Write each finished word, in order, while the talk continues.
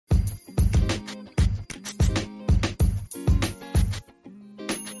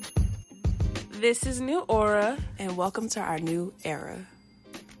This is New Aura, and welcome to our new era.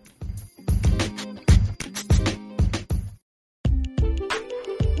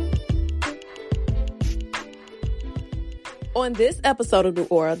 On this episode of New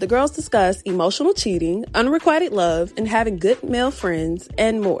Aura, the girls discuss emotional cheating, unrequited love, and having good male friends,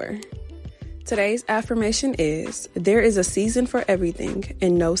 and more. Today's affirmation is, there is a season for everything,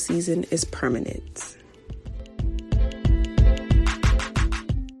 and no season is permanent.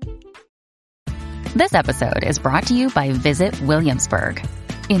 This episode is brought to you by Visit Williamsburg.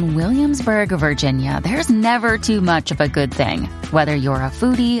 In Williamsburg, Virginia, there's never too much of a good thing. Whether you're a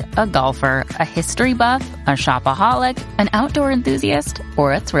foodie, a golfer, a history buff, a shopaholic, an outdoor enthusiast,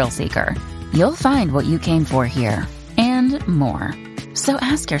 or a thrill seeker, you'll find what you came for here and more. So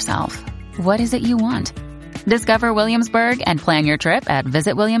ask yourself, what is it you want? Discover Williamsburg and plan your trip at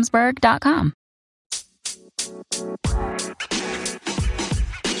visitwilliamsburg.com.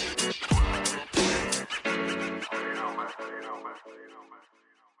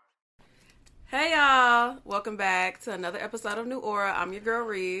 Hey y'all, welcome back to another episode of New Aura. I'm your girl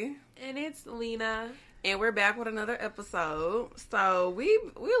Ree. And it's Lena. And we're back with another episode. So we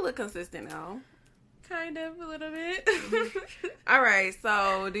look consistent now. Kind of, a little bit. Alright,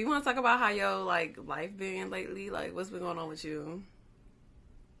 so do you want to talk about how your life been lately? Like what's been going on with you?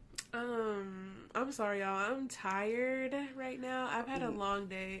 I'm sorry y'all, I'm tired right now. I've had a long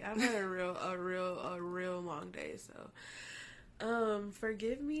day. I've had a real long day, so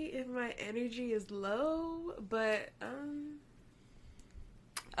forgive me if my energy is low, but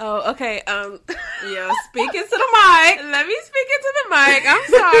oh, okay. Yeah, speak into the mic. Let me speak into the mic. I'm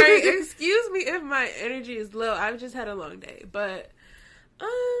sorry. Excuse me if my energy is low. I've just had a long day. But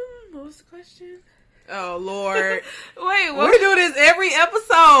what was the question? Oh Lord. Wait, what? We do this every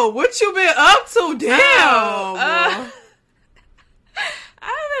episode. What you been up to? Damn.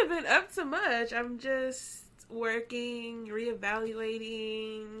 I haven't been up to much. I'm just working,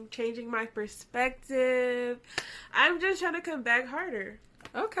 reevaluating, changing my perspective. I'm just trying to come back harder.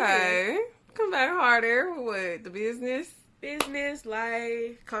 Okay. Yeah. Come back harder. What? The business? Business,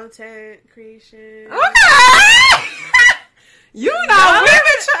 life, content creation. Okay. You know,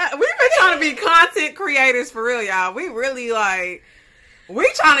 we've been trying to be content creators for real, y'all. We really we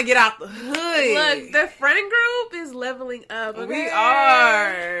trying to get out the hood. Look, the friend group is leveling up. Okay? We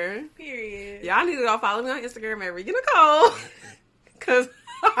are. Period. Y'all need to go follow me on Instagram at Regan Nicole. Cause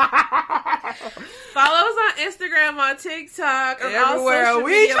follow us on Instagram, on TikTok, or everywhere. All social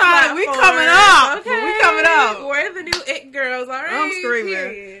media platforms. We coming up. Okay. We coming up. We're the new it girls, all right? I'm screaming.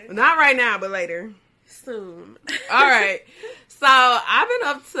 Period. Not right now, but later. Soon. All right. So I've been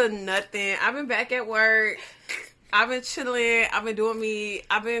up to nothing. I've been back at work. I've been chilling. I've been doing me.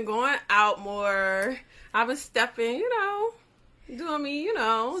 I've been going out more. I've been stepping, doing me,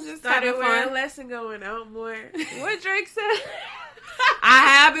 just started having wearing fun. less and going out more. What Drake said? I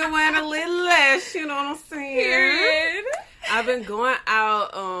have been wearing a little less, you know what I'm saying? Period. I've been going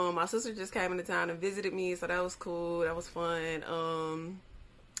out. My sister just came into town and visited me, so that was cool. That was fun.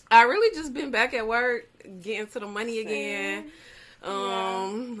 I really just been back at work, getting to the money again.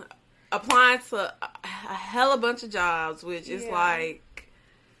 Applying to a hella bunch of jobs, which is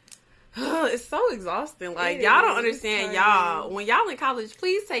it's so exhausting. Y'all don't understand, y'all. When y'all in college,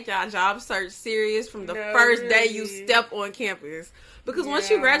 please take y'all job search serious from the first day you step on campus. Because once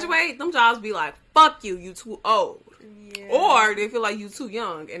you graduate, them jobs be like, fuck you, you too old. Yeah. Or they feel like you too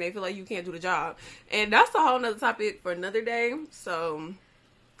young and they feel like you can't do the job. And that's a whole nother topic for another day. So,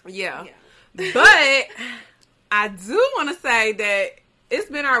 yeah. But I do want to say that it's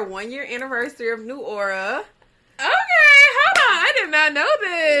been our 1 year anniversary of New Aura. Okay, hold on. I did not know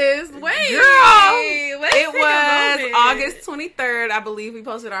this. Wait. Girl, it was August 23rd, I believe we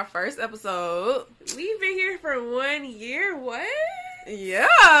posted our first episode. We've been here for 1 year? What? Yeah.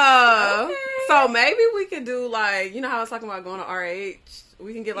 Okay. So maybe we could do how I was talking about going to RH.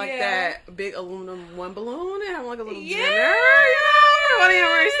 We can get that big aluminum one balloon and have a little dinner, for 1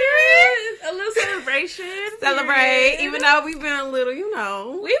 anniversary. A little celebration. Celebrate, even though we've been a little,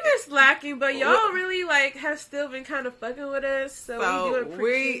 We've been slacking, but y'all really have still been kind of fucking with us, so we do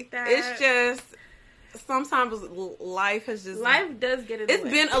appreciate that. It's just sometimes life does get in the way. It's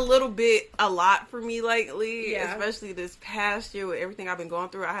been a lot for me lately, especially this past year with everything I've been going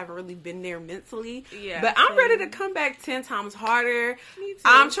through. I haven't really been there mentally, but I'm ready to come back 10 times harder. Me too.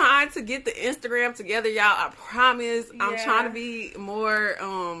 I'm trying to get the Instagram together, y'all. I promise. I'm trying to be more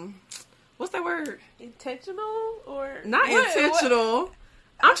what's that word? Intentional or not intentional? What?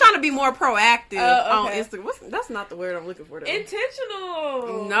 I'm trying to be more proactive on Instagram. That's not the word I'm looking for, though.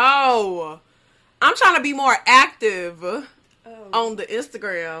 Intentional. No. I'm trying to be more active on the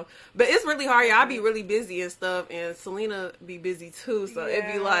Instagram. But it's really hard. Y'all be really busy and stuff, and Selena be busy too. So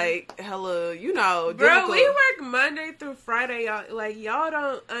it'd be like hella, you know, bro. difficult. We work Monday through Friday. Y'all, like, y'all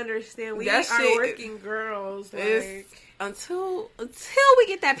don't understand. We are working girls. Like, until we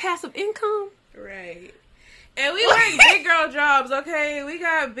get that passive income, right? And we work big girl jobs. Okay, we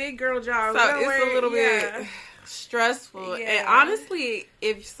got big girl jobs. So it's a little bit stressful. Yeah. And honestly,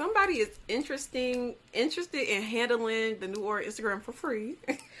 if somebody is interested in handling the New Order Instagram for free,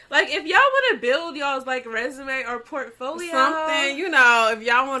 like if y'all want to build y'all's like resume or portfolio, something, you know, if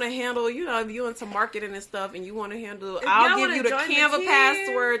y'all want to handle, you know, if you into marketing and stuff and you want to handle, I'll give you the Canva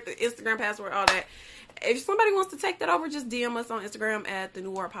password, the Instagram password, all that. If somebody wants to take that over, just DM us on Instagram at the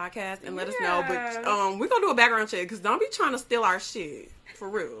New Order Podcast and let us know. But we're gonna do a background check, because don't be trying to steal our shit, for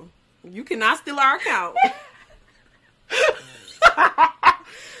real. You cannot steal our account.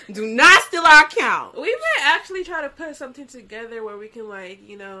 Do not steal our account. We might actually try to put something together where we can, like,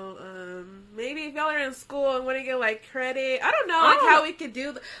 you know, maybe if y'all are in school and want to get, like, credit. I don't know, like, how we could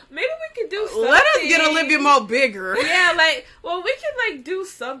do. Maybe we could do something. Let us get a little bit more bigger. Yeah, like, well, we can, like, do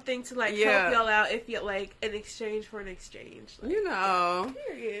something to, like, help y'all out if you, like, in exchange for an exchange. Like, you know.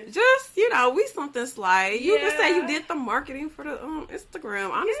 Period. Just, you know, we something slight. You can say you did the marketing for the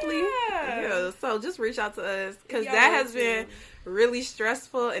Instagram, honestly. Yeah. So just reach out to us, because that has been really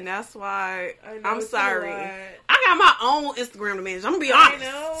stressful, and that's why I'm sorry. I got my own Instagram to manage. I'm gonna be honest.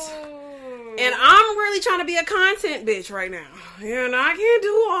 I know. And I'm really trying to be a content bitch right now. You know, I can't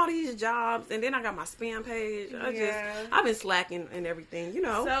do all these jobs. And then I got my spam page. I've been slacking and everything, you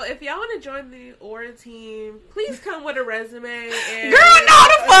know. So if y'all want to join the Aura team, please come with a resume. And girl, no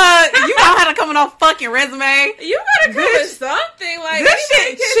the fuck. You don't have to come with no fucking resume. You gotta come with something. Like, this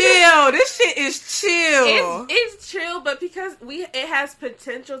shit chill. This shit is chill. It's chill, but because it has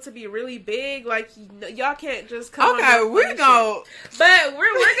potential to be really big, like, y'all can't just come. Okay, we're gonna. But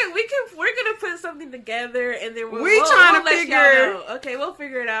we're gonna put something together, and then we'll trying to figure. Know. Okay, we'll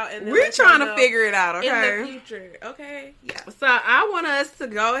figure it out, and then we're trying to figure it out. Okay, in the future. Okay, yeah. So I want us to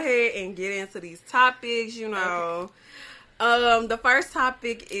go ahead and get into these topics. You know, the first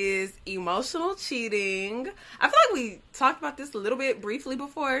topic is emotional cheating. I feel like we talked about this a little bit briefly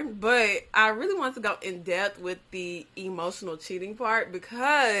before, but I really want to go in depth with the emotional cheating part,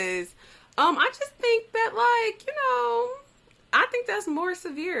 because I just think that, like, you know, I think that's more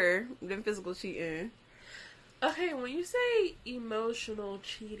severe than physical cheating. Okay, when you say emotional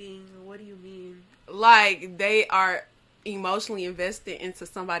cheating, what do you mean? Like, they are emotionally invested into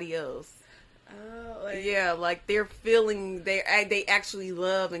somebody else. Like they're feeling they actually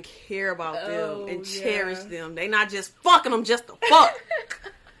love and care about them and cherish them. They not just fucking them just to fuck.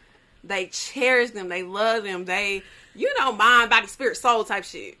 They cherish them. They love them. They, you know, mind, body, spirit, soul type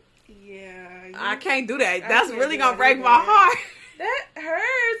shit. Yeah. I can't do that. That's really gonna break my heart. That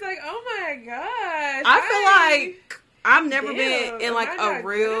hurts. Like, oh my gosh. I feel like I've never been in, like, a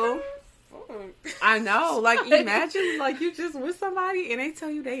real... I know. Like, imagine, like, you just with somebody and they tell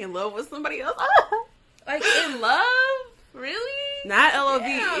you they in love with somebody else. Like, in love? Really? Not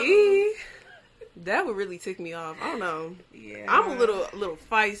LOVE. That would really tick me off. I don't know. Yeah. I'm a little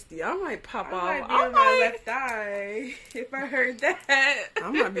feisty. I might pop off. I might be on my left eye if I heard that.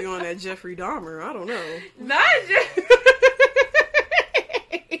 I might be on that Jeffrey Dahmer. I don't know. Not Jeffrey.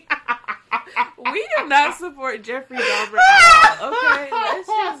 We do not support Jeffrey Dahmer at all. Okay? Let's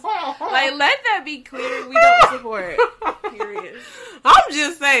just, like, let that be clear. We don't support. Period. I'm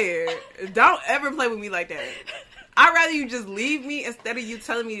just saying. Don't ever play with me like that. I'd rather you just leave me instead of you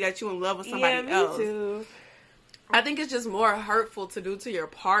telling me that you're in love with somebody else. Me too. I think it's just more hurtful to do to your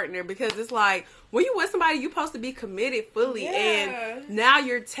partner, because it's like, when you with somebody, you're supposed to be committed fully. Yeah. And now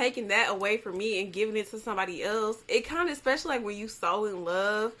you're taking that away from me and giving it to somebody else. It kind of, especially like when you so in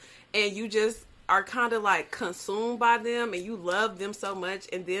love and you just are kind of like consumed by them and you love them so much,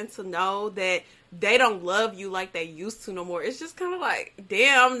 and then to know that they don't love you like they used to no more. It's just kind of like,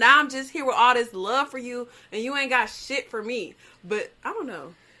 damn, now I'm just here with all this love for you and you ain't got shit for me. But I don't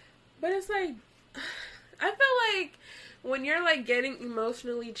know. But it's like, I feel like when you're, like, getting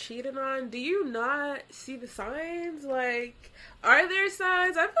emotionally cheated on, do you not see the signs? Like, are there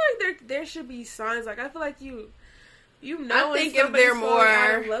signs? I feel like there should be signs. Like, I feel like you know, I think if they're more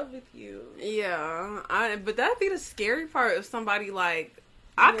out of love with you. Yeah, but that'd be the scary part of somebody, like,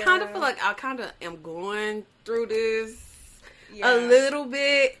 I kind of feel like I kind of am going through this a little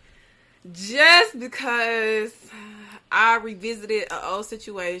bit, just because I revisited an old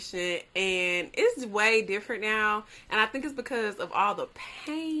situation and it's way different now, and I think it's because of all the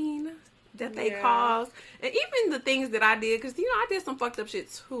pain that they caused. And even the things that I did, because, I did some fucked up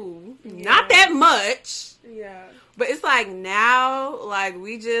shit too. Yeah. Not that much. Yeah. But it's like now, like,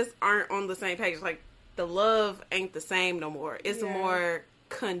 we just aren't on the same page. Like, the love ain't the same no more. It's more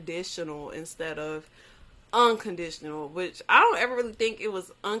conditional instead of unconditional, which I don't ever really think it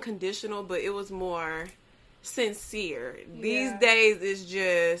was unconditional, but it was more sincere. These days, it's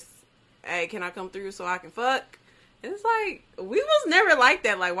just, hey, can I come through so I can fuck? And it's like, we was never like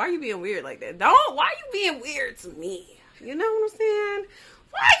that. Like, why are you being weird like that? Why are you being weird to me? You know what I'm saying?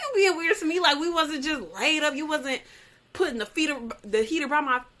 Why are you being weird to me? Like, we wasn't just laid up. You wasn't putting the heater by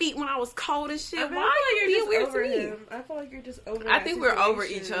my feet when I was cold and shit. Why are you being weird to me? I feel like you're just over I think we're over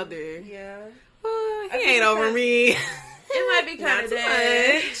each other. Yeah. He ain't over me. It might be kind of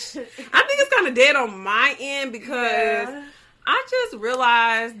dead. I think it's kind of dead on my end because I just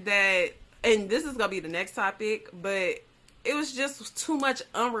realized that, and this is going to be the next topic, but it was just too much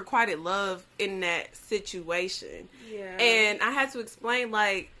unrequited love in that situation. Yeah. And I had to explain,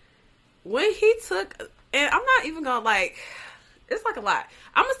 like, when he took, and I'm not even going to, like, it's like a lot.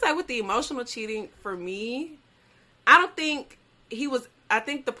 I'm going to say with the emotional cheating, for me, I think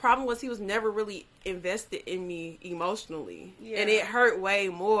the problem was he was never really invested in me emotionally. Yeah. And it hurt way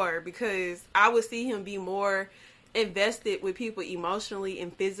more because I would see him be more invested with people emotionally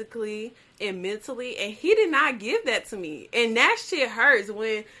and physically and mentally, and he did not give that to me. And that shit hurts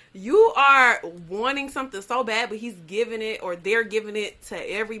when you are wanting something so bad, but he's giving it, or they're giving it to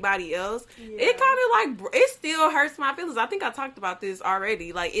everybody else. It kind of like, it still hurts my feelings. I think I talked about this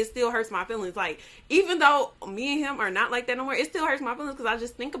already. Like, it still hurts my feelings. Like, even though me and him are not like that no more, it still hurts my feelings because I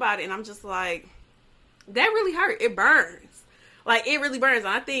just think about it and I'm just like, that really hurt. It burns. Like, it really burns. And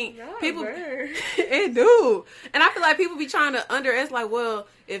I think people, it do. And I feel like people be trying to underestimate, like, well,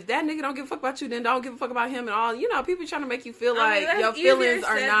 if that nigga don't give a fuck about you, then don't give a fuck about him and all. People trying to make you feel like your feelings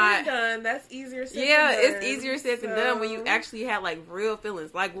are not. That's easier said than done. It's easier said than done when you actually have, like, real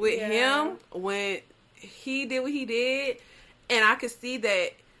feelings. Like, with him, when he did what he did, and I could see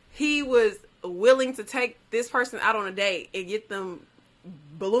that he was willing to take this person out on a date and get them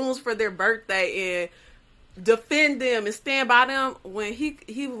balloons for their birthday and defend them and stand by them, when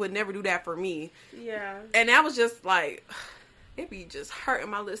he would never do that for me. Yeah. And that was just like, it be just hurting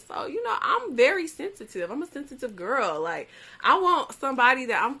my little soul. I'm very sensitive. I'm a sensitive girl. Like, I want somebody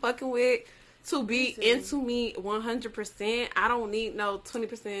that I'm fucking with to be into me 100%. I don't need no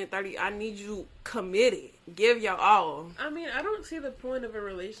 20%, 30%. I need you committed. Give your all. I mean, I don't see the point of a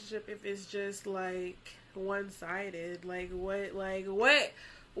relationship if it's just like one-sided.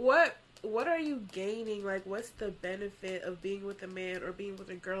 What are you gaining? Like, what's the benefit of being with a man or being with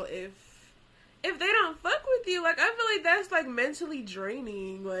a girl if they don't fuck with you? Like, I feel like that's, like, mentally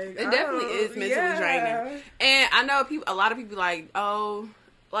draining. Like, it definitely is mentally draining. And I know a lot of people like, oh,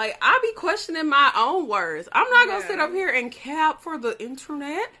 like, I be questioning my own words. I'm not gonna sit up here and cap for the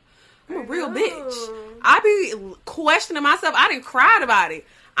internet. I'm a real bitch. I be questioning myself. I done cried about it.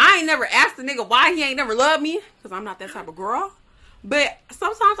 I ain't never asked the nigga why he ain't never loved me, because I'm not that type of girl. But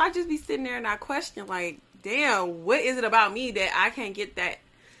sometimes I just be sitting there and I question, like, damn, what is it about me that I can't get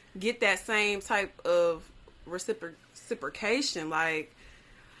that same type of reciprocation? Like,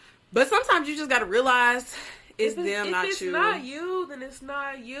 but sometimes you just got to realize it's them, not you. If it's not you, then it's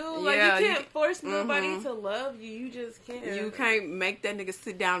not you. Like, you can't force nobody to love you. You just can't. You can't make that nigga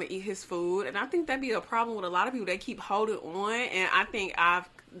sit down and eat his food. And I think that'd be a problem with a lot of people. They keep holding on. And I think I've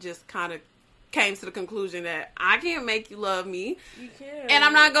just kind of came to the conclusion that I can't make you love me. You can't. And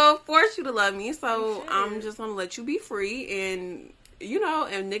I'm not going to force you to love me. So I'm just going to let you be free. And,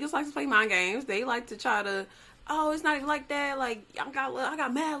 and niggas like to play mind games. They like to try to, oh, it's not even like that. Like, I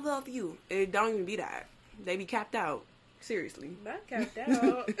got mad love for you. It don't even be that. They be capped out. Seriously. Not capped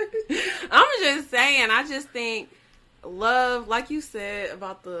out. I'm just saying, I just think love, like you said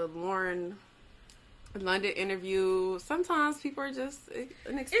about the Lauren London interview, sometimes people are just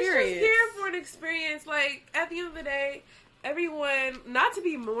an experience. It's just here for an experience. Like, at the end of the day, everyone, not to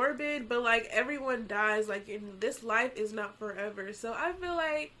be morbid, but like, everyone dies. Like, this life is not forever. So I feel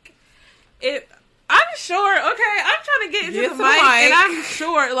like I'm sure. Okay, I'm trying to get into the mic, and I'm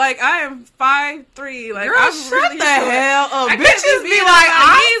sure. Like, I am 5'3". Like, girl, I'm shut really the hell up. Bitches be like,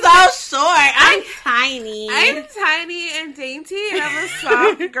 I'm so short. I'm tiny. I'm tiny and dainty, and I'm a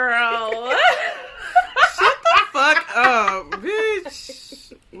soft girl. Shut the fuck up,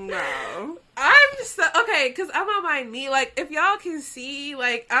 bitch. No. I'm so, okay, because I'm on my knee. Like, if y'all can see,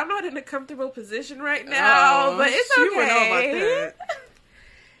 like, I'm not in a comfortable position right now, but it's okay. You would know about that.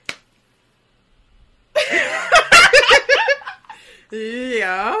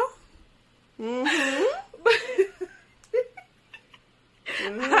 Yeah.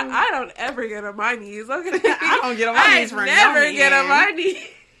 I don't ever never get on my knees. Okay, I don't get on my knees for never get on my knees.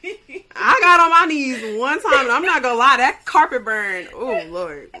 I got on my knees one time, and I'm not gonna lie, that carpet burn. Oh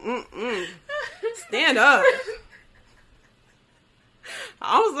Lord, stand up.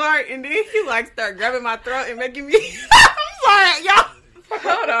 I'm sorry, and then he like start grabbing my throat and making me. I'm sorry, y'all.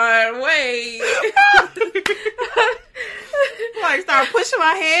 Hold on, wait. Like start pushing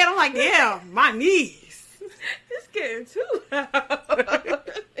my head. I'm like, damn, my knees. It's getting too loud.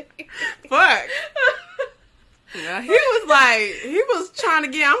 Fuck. Yeah, he was trying to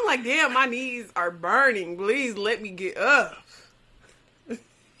get. I'm like, damn, my knees are burning. Please let me get up.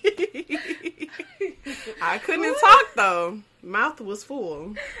 I couldn't talk though. Mouth was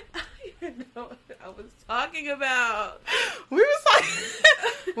full. I don't even know what I was talking about. We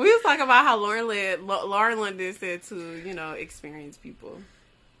was talking about how Lauren London said to experience people.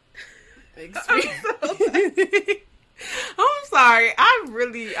 I'm sorry. I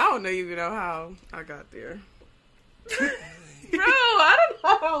don't even know how I got there. Bro, I don't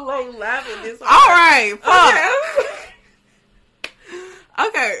know how I'm like laughing this hard. All right, fuck.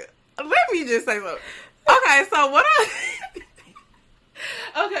 Okay, let me just say something. Okay, so what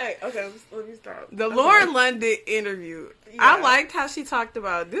Okay, let me stop. The Lauren London interview. Yeah. I liked how she talked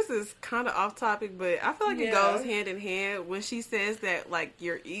about, this is kind of off topic, but I feel like it goes hand in hand when she says that, like,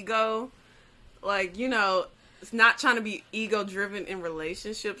 your ego, like, it's not trying to be ego driven in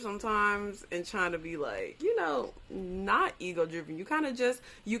relationships sometimes and trying to be like, not ego driven. You kind of just,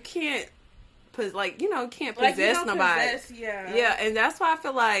 you can't, can't possess nobody. Yeah, and that's why I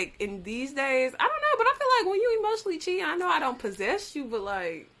feel like in these days, I don't know, but I feel like when you emotionally cheat, I know I don't possess you, but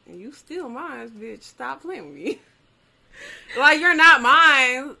like, you still mine, bitch. Stop playing with me. Like, you're not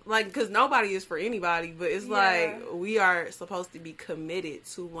mine, like, because nobody is for anybody, but it's like, we are supposed to be committed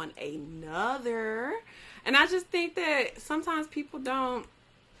to one another. And I just think that sometimes people don't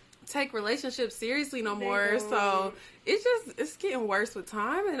take relationships seriously no more, so it's getting worse with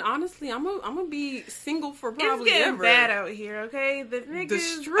time. And honestly, I'm gonna be single for probably it's getting ever. Bad out here, okay? The niggas the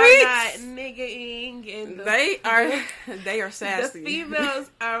streets are not niggaing, and they are sassy. The females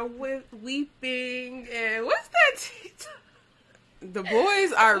are weeping, and what's that? The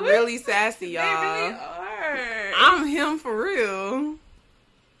boys are really sassy, y'all. They really are. I'm him for real.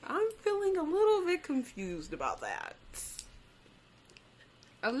 I'm feeling a little bit confused about that.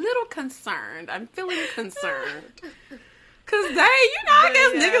 A little concerned. I'm feeling concerned. Cause I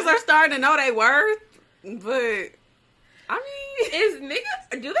guess niggas are starting to know their worth. But I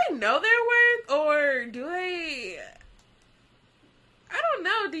mean, do they know their worth, or do they? I don't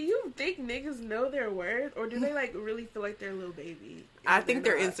know. Do you think niggas know their worth, or do they like really feel like they're a little baby? I think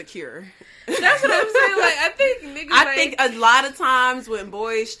they're insecure. That's what I'm saying. Like, I think niggas. I think a lot of times when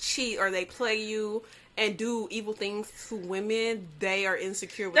boys cheat or they play you and do evil things to women, they are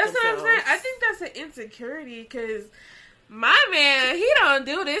insecure with themselves. That's what I'm saying. I think that's an insecurity, because my man, he don't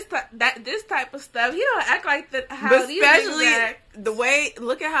do this type of stuff. He don't act like how these niggas act. The way,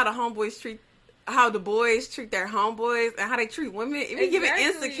 look at how how the boys treat their homeboys and how they treat women. It be giving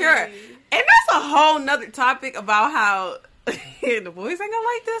insecure. And that's a whole nother topic about how the boys ain't gonna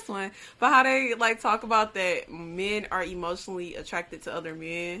like this one, but how they like talk about that men are emotionally attracted to other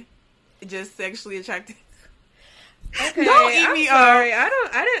men. Just sexually attracted. Okay, don't eat me sorry. I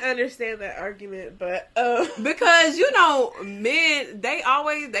didn't understand that argument, but because men,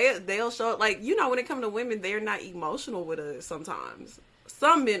 they'll show, like, when it comes to women, they're not emotional with us sometimes.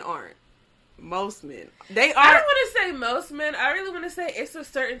 Some men aren't. Most men, they are. I don't want to say most men. I really want to say it's a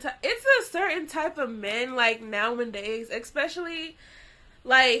certain type of men, like, nowadays, especially,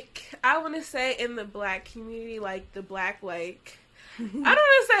 like, I want to say in the black community, like the black, like, I don't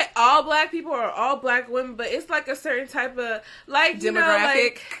want to say all black people or all black women, but it's like a certain type of, like,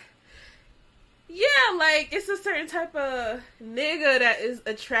 demographic. Like it's a certain type of nigga that is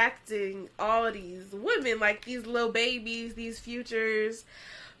attracting all these women, like these little babies, these futures.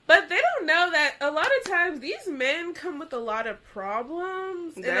 But they don't know that a lot of times these men come with a lot of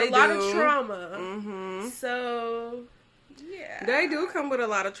problems and a lot of trauma. Mm-hmm. So, yeah. They do come with a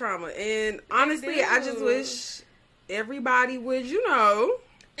lot of trauma. And honestly, I just wish everybody would,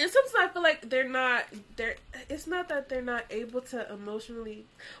 And sometimes I feel like it's not that they're not able to emotionally,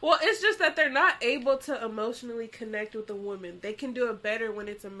 it's just that they're not able to emotionally connect with a woman. They can do it better when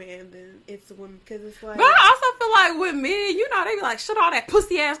it's a man than it's a woman, because it's like. But I also feel like with men, they be like, shut all that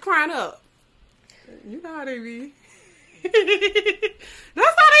pussy ass crying up. You know how they be. That's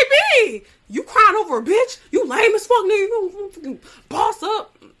how they be. You crying over a bitch? You lame as fuck, nigga. You boss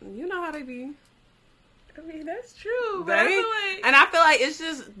up. You know how they be. I mean, that's true. But I feel like it's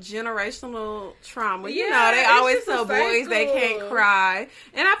just generational trauma. Yeah, you know, they always just tell boys they can't cry.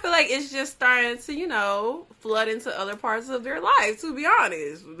 And I feel like it's just starting to, you know, flood into other parts of their life, to be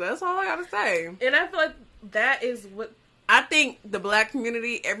honest. That's all I gotta say. And I feel like that is what... I think the black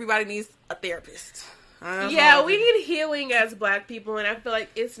community, everybody needs a therapist. Yeah, we need healing as black people, and I feel like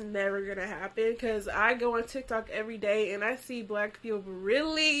it's never gonna happen because I go on TikTok every day and I see black people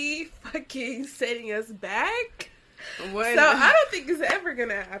really fucking setting us back. What? So I don't think it's ever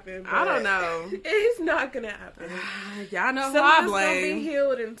gonna happen. I don't know. It's not gonna happen. Y'all know who Some I of us blame. gonna be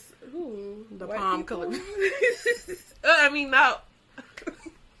healed and who? The White palm people? color. I mean, no.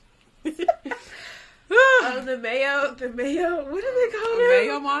 The mayo, what do they call it?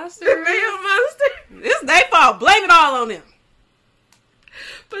 Mayo monster? The mayo monster. It's their fault. Blame it all on them.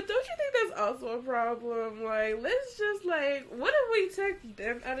 But don't you think that's also a problem? Like, let's just, like, what if we take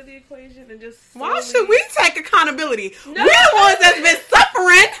them out of the equation and just... Why should we take accountability? No. We're the ones that's been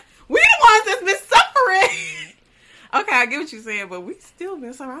suffering. We're the ones that's been suffering. Okay, I get what you're saying, but we still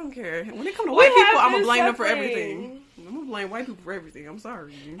been suffering. I don't care. When it comes to white people, I'm going to blame them for everything. I'm going to blame white people for everything. I'm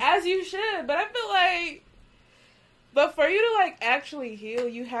sorry. As you should, but I feel like... But for you to, like, actually heal,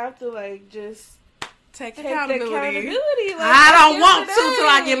 you have to, like, just... Take the accountability. Like, I don't want to till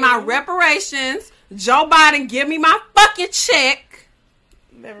I get my reparations. Joe Biden, give me my fucking check.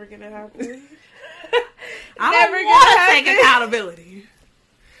 Never gonna happen. I don't want to take accountability.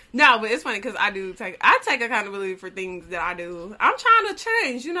 No, but it's funny because I take accountability for things that I do. I'm trying to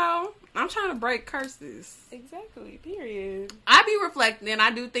change, you know. I'm trying to break curses. Exactly. Period. I be reflecting.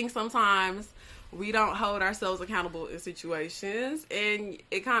 I do think sometimes we don't hold ourselves accountable in situations, and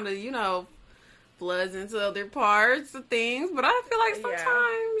it kind of, you know, floods into other parts of things. But I feel like sometimes,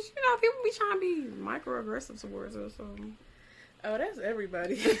 you know, people be trying to be microaggressive towards us. So. Oh, that's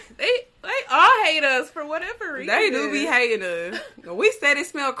everybody. they all hate us for whatever reason. They do be hating us. We said it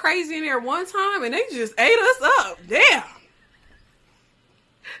smelled crazy in there one time, and they just ate us up. Damn.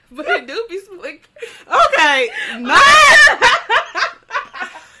 But it do be slick. Okay.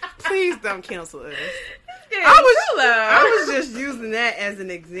 Please don't cancel us. I was just using that as an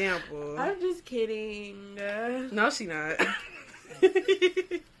example. I'm just kidding. No, she not.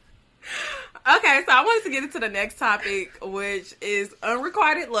 Okay, so I wanted to get into the next topic, which is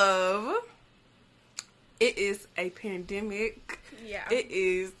unrequited love. It is a pandemic. Yeah. It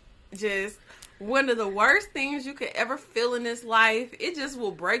is just one of the worst things you could ever feel in this life. It just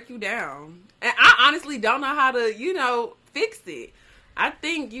will break you down. And I honestly don't know how to, you know, fix it. I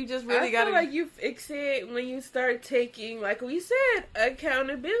think you just really got to... I feel like you fix it when you start taking, like we said,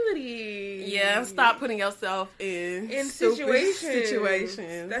 accountability. Yeah, stop putting yourself in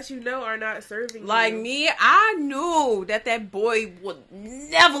situations that you know are not serving like you. Me, I knew that boy would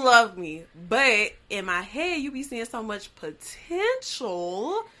never love me. But in my head, you be seeing so much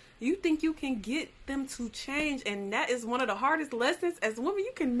potential. You think you can get them to change, and that is one of the hardest lessons as a woman.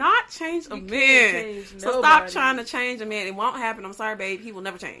 You cannot change a man. So stop trying to change a man. It won't happen. I'm sorry, babe. He will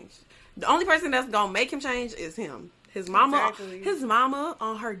never change. The only person that's gonna make him change is him. His mama, His mama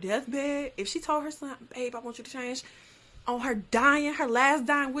on her deathbed, if she told her son, babe, I want you to change, on her last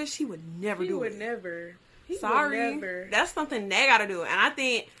dying wish, he would never do it. He sorry. would never. That's something they gotta do. And I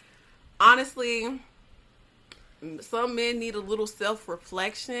think, honestly, some men need a little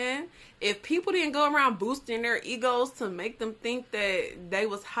self-reflection. If people didn't go around boosting their egos to make them think that they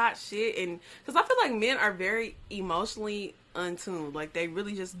was hot shit, and because I feel like men are very emotionally untuned, like they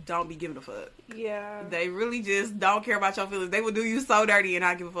really just don't be giving a fuck. Yeah, they really just don't care about your feelings. They will do you so dirty and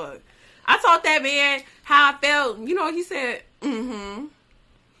not give a fuck. I told that man how I felt. You know, he said, damn,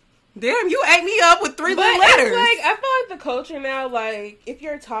 you ate me up with 3 little letters. It's like, I feel like the culture now, like, if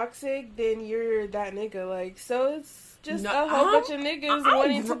you're toxic, then you're that nigga. Like, so it's just a whole bunch of niggas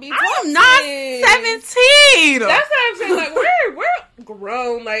wanting to be toxic. I'm not 17. That's what I'm saying. Like, we're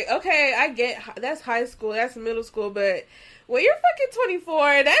grown. Like, okay, I get that's high school, that's middle school, but when you're fucking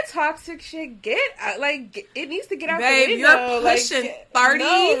 24, that toxic shit it needs to get out the window. You're pushing 30.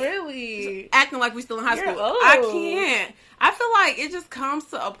 No, really. Acting like we still in high school. Old. I can't. I feel like it just comes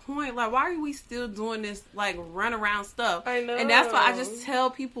to a point, like, why are we still doing this, like, run around stuff? I know. And that's why I just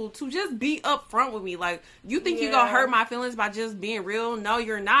tell people to just be upfront with me. Like, you think you're going to hurt my feelings by just being real? No,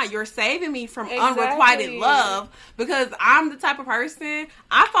 you're not. You're saving me from unrequited love, because I'm the type of person,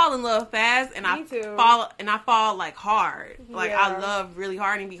 I fall in love fast, and I fall like hard. Like, I love really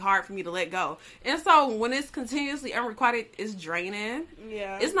hard, and be hard for me to let go. And so when it's continuously unrequited, it's draining.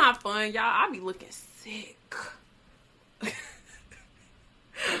 Yeah. It's not fun, y'all. I be looking sick.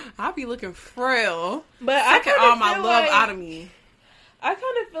 I be looking frail, but sucking all my love out of me. I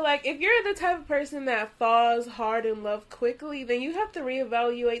kind of feel feel like if you're the type of person that falls hard in love quickly, then you have to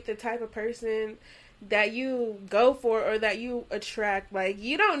reevaluate the type of person that you go for or that you attract. Like,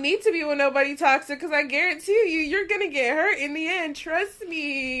 you don't need to be with nobody toxic, because I guarantee you're gonna get hurt in the end. Trust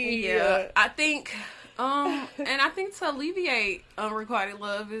me. Yeah, I think, and I think to alleviate unrequited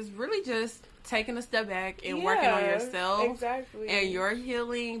love is really just taking a step back and working on yourself. Exactly. And your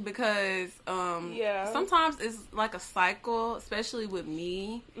healing, because sometimes it's like a cycle, especially with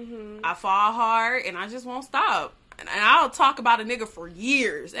me. Mm-hmm. I fall hard and I just won't stop. And I'll talk about a nigga for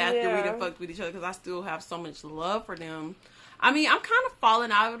years after we done fucked with each other, because I still have so much love for them. I mean, I'm kind of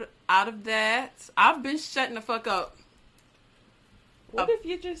falling out of that. I've been shutting the fuck up. What did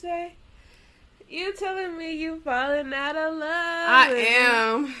you just say? You telling me you falling out of love? I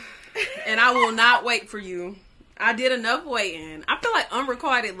am. And I will not wait for you. I did enough waiting. I feel like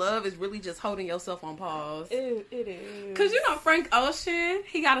unrequited love is really just holding yourself on pause. It is. Because, you know, Frank Ocean,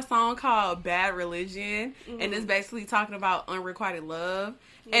 he got a song called Bad Religion. Mm-hmm. And it's basically talking about unrequited love.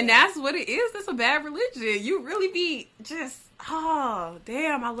 Yeah. And that's what it is. It's a bad religion. You really be just, oh,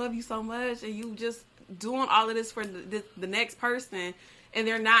 damn, I love you so much. And you just doing all of this for the next person. And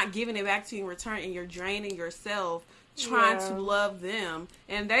they're not giving it back to you in return. And you're draining yourself trying to love them.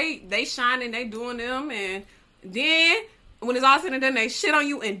 And they shining, they doing them, and then when it's all said and done, they shit on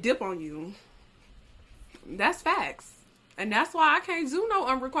you and dip on you. That's facts. And that's why I can't do no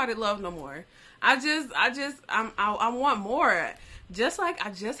unrequited love no more. I want more. Just like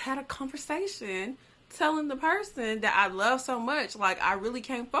I just had a conversation telling the person that I love so much, like, I really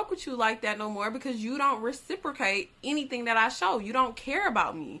can't fuck with you like that no more, because you don't reciprocate anything that I show. You don't care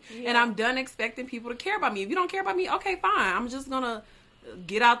about me. Yeah. And I'm done expecting people to care about me. If you don't care about me, okay, fine. I'm just gonna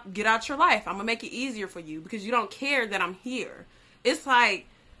get out your life. I'm gonna make it easier for you because you don't care that I'm here. It's like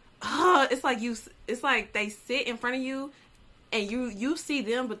they sit in front of you and you see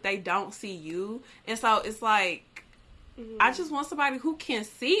them, but they don't see you. And so it's like, I just want somebody who can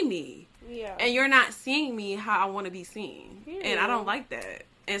see me. Yeah. And you're not seeing me how I want to be seen. Yeah. And I don't like that.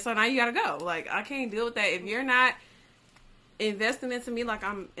 And so now you gotta go. Like, I can't deal with that. If you're not investing into me like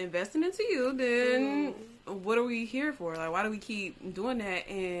I'm investing into you, then what are we here for? Like, why do we keep doing that?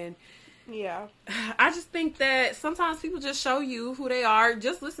 And I just think that sometimes people just show you who they are.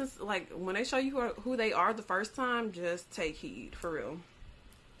 Just listen, like, when they show you who they are the first time, just take heed, for real.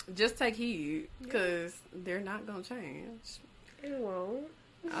 Just take heed, because they're not gonna change. It won't.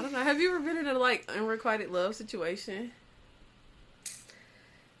 I don't know. Have you ever been in a, like, unrequited love situation?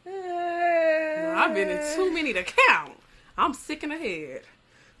 No, I've been in too many to count. I'm sick in the head.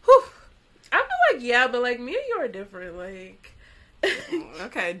 Whew. I feel like, yeah, but, like, me and you are different. Like,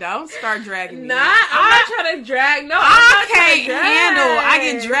 okay, don't start dragging me. I'm not trying to drag. No, I can't handle. I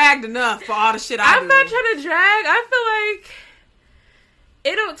get dragged enough for all the shit I do. I'm not trying to drag. I feel like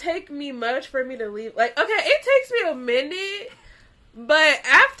it don't take me much for me to leave. Like, okay, it takes me a minute. But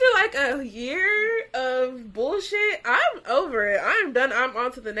after, like, a year of bullshit, I'm over it. I'm done. I'm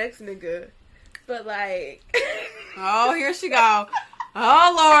on to the next nigga. But, like... oh, here she go.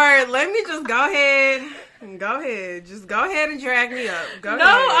 Oh, Lord. Let me just go ahead. Go ahead. Just go ahead and drag me up. Go ahead.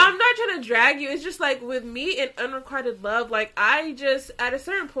 I'm not trying to drag you. It's just, like, with me and unrequited love, like, I just... At a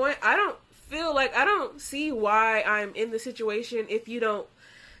certain point, I don't see why I'm in the situation if you don't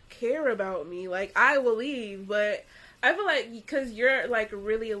care about me. Like, I will leave, but... I feel like because you're, like,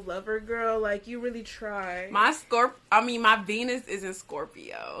 really a lover girl, like, you really try. My Venus is in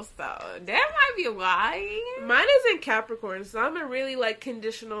Scorpio, so that might be why. Mine is in Capricorn, so I'm a really, like,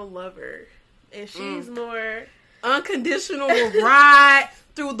 conditional lover. And she's more... unconditional will ride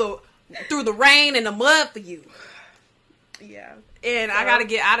through the rain and the mud for you. Yeah. And so, I gotta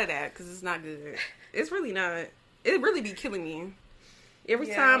get out of that, because it's not good. It's really not. It really be killing me. Every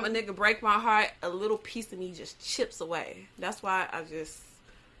time a nigga break my heart, a little piece of me just chips away. That's why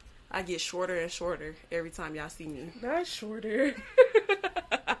I get shorter and shorter every time y'all see me. Not shorter.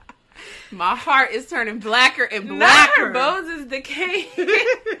 My heart is turning blacker and blacker. Her bones is decaying.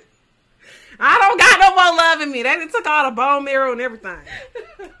 I don't got no more love in me. They took all the bone marrow and everything.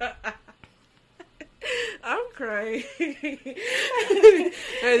 I'm crying.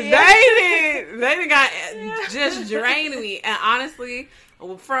 They got just draining me. And honestly,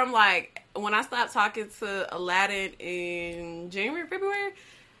 from, like, when I stopped talking to Aladdin in January, February,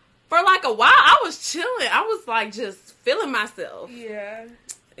 for, like, a while, I was chilling. I was, like, just feeling myself. Yeah.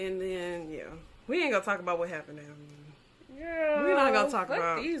 And then, we ain't gonna talk about what happened now. Yeah. We're not gonna talk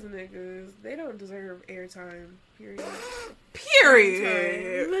about these niggas. They don't deserve airtime. Period.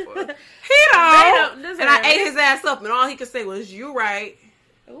 He don't. And I ate his ass up, and all he could say was, "You right."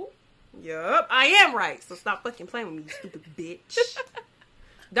 Oh. Yup, I am right. So stop fucking playing with me, you stupid bitch.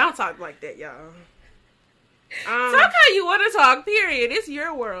 Don't talk like that, y'all. Talk how you want to talk, period. It's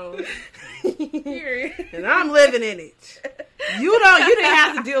your world. Period. And I'm living in it. You didn't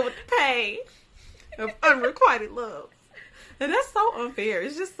have to deal with the pain of unrequited love. And that's so unfair.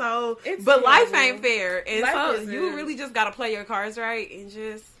 It's just so... But life ain't fair. And so you really just got to play your cards right and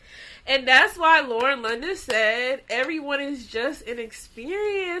just... And that's why Lauren London said, everyone is just an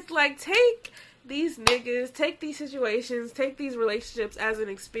experience. Like, take these niggas, take these situations, take these relationships as an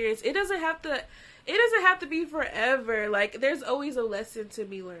experience. It doesn't have to be forever. Like, there's always a lesson to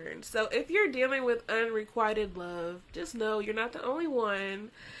be learned. So if you're dealing with unrequited love, just know you're not the only one.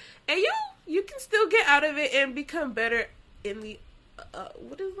 And you can still get out of it and become better in the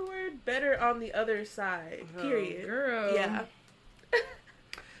what is the word? Better on the other side. Period. Oh, girl. Yeah.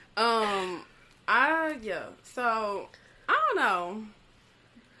 So I don't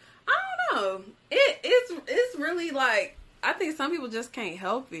know. It's really like, I think some people just can't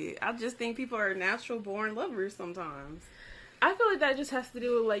help it. I just think people are natural born lovers sometimes. I feel like that just has to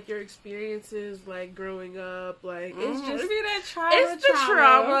do with like your experiences, like growing up. Like it's just maybe that it's the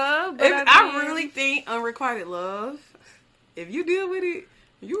trauma. But I really think unrequited love, if you deal with it,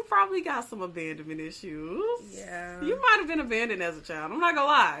 you probably got some abandonment issues. Yeah, you might have been abandoned as a child. I'm not gonna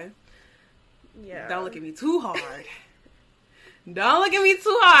lie. Yeah, don't look at me too hard. Don't look at me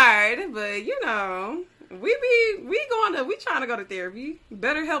too hard. But you know, we trying to go to therapy.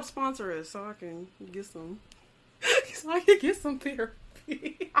 Better help sponsor us so I can get some.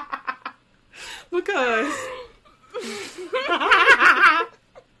 Therapy. Because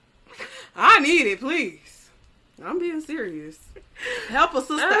I need it, please. I'm being serious. Help a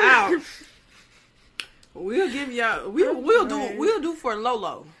sister out. We'll give y'all. We'll do for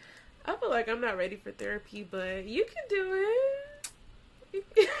Lolo. I feel like I'm not ready for therapy, but you can do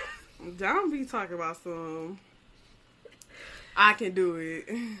it. Don't be talking about some. I can do it.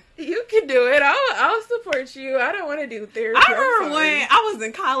 You can do it. I'll support you. I don't want to do therapy. I remember when I was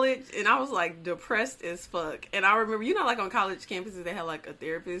in college and I was like depressed as fuck. And I remember, you know, like on college campuses, they had like a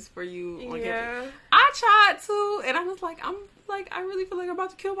therapist for you on campus. I tried to, and I was like, I really feel like I'm about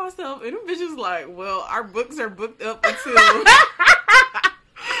to kill myself. And the bitch was like, well, our books are booked up until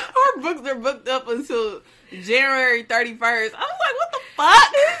January 31st. I was like, what the fuck?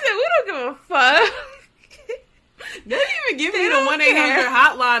 He said, we don't give a fuck. They didn't even give me the 1-800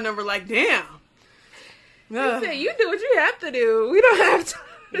 hotline number. Like, damn. He said, you do what you have to do. We don't have to.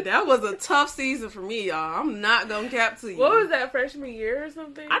 That was a tough season for me, y'all. I'm not gonna cap to you. What was that, freshman year or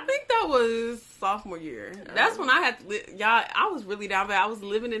something? I think that was sophomore year. That's when I had to y'all, I was really down bad. I was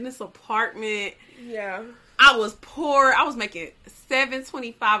living in this apartment. Yeah. I was poor. I was making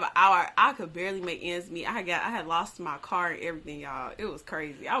 $7.25 an hour. I could barely make ends meet. I had lost my car and everything, y'all. It was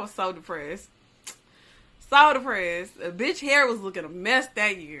crazy. I was so depressed. So depressed. A bitch hair was looking a mess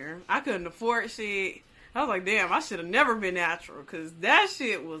that year. I couldn't afford shit. I was like, damn, I should have never been natural, because that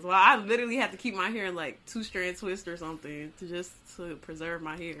shit was, well, I literally had to keep my hair in like 2-strand twist or something to preserve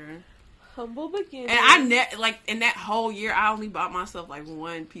my hair. Humble beginnings. And I in that whole year, I only bought myself like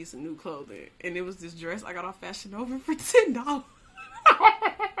one piece of new clothing, and it was this dress I got off Fashion Nova for $10.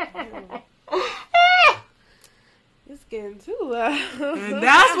 It's getting too loud. And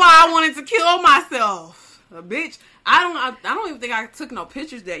that's why I wanted to kill myself. A bitch. I don't even think I took no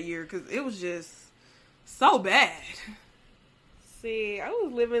pictures that year, because it was just so bad. See, I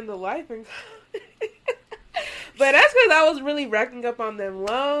was living the life in college. But that's because I was really racking up on them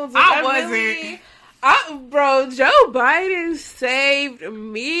loans. I wasn't. Bro, Joe Biden saved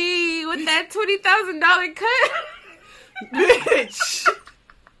me with that $20,000 cut. Bitch.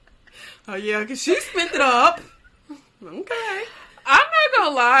 Oh, yeah, because she spent it up. Okay. I'm not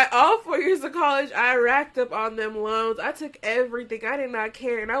gonna lie, all 4 years of college, I racked up on them loans. I took everything. I did not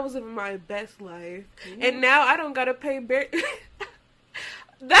care, and I was living my best life. Mm-hmm. And now I don't gotta pay that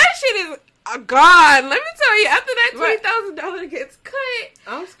shit is gone. Let me tell you, after that $20,000 gets cut,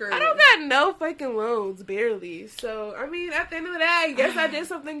 I'm screwed. I don't got no fucking loans, barely. So, I mean, at the end of the day, I guess I did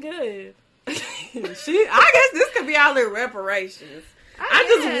something good. I guess this could be all their reparations. I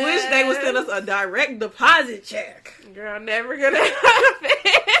just wish they would send us a direct deposit check. Girl, never gonna happen.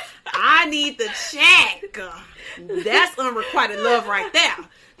 I need the check. That's unrequited love right there.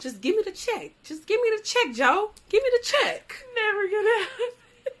 Just give me the check. Just give me the check, Joe. Give me the check. Never gonna happen.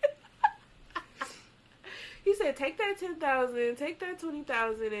 He said, take that $10,000, take that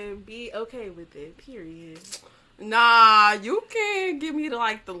 $20,000, and be okay with it. Period. Nah, you can't give me the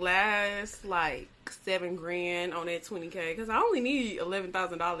last $7,000 on that $20,000, because I only need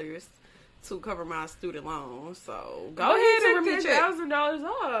 $11,000 to cover my student loan. So go ahead and remove $10,000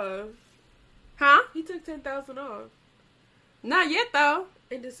 off. Huh? He took $10,000 off. Not yet though.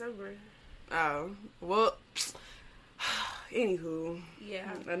 In December. Oh, well, anywho. Yeah.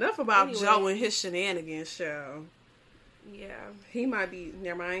 Enough about Joe and his shenanigans, show. Yeah. He might be,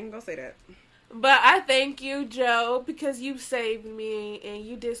 never mind, I ain't gonna say that. But I thank you, Joe, because you saved me and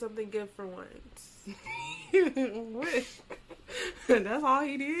you did something good for once. What? That's all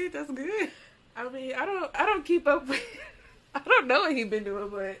he did? That's good. I mean, I don't keep up with, I don't know what he been doing,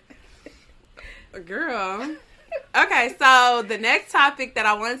 but. Girl. Okay, so the next topic that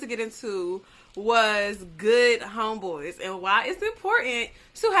I wanted to get into was good homeboys and why it's important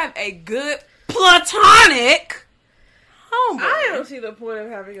to have a good platonic homeboy. I don't see the point of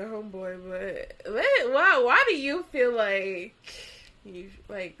having a homeboy, but why do you feel like you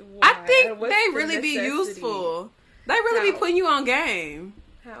like? Why? I think What's they the really be necessity? useful. They really be putting you on game.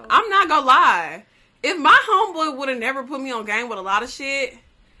 How? I'm not gonna lie. If my homeboy would have never put me on game with a lot of shit,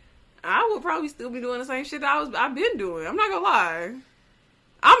 I would probably still be doing the same shit that I've been doing. I'm not gonna lie.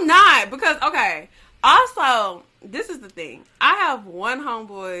 I'm not, because, okay, also, this is the thing. I have one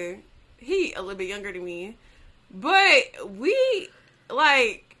homeboy, he a little bit younger than me, but we,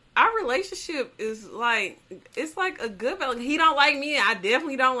 like, our relationship is, like, it's like a good, like, he don't like me, I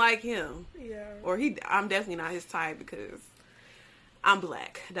definitely don't like him. Yeah. Or I'm definitely not his type, because I'm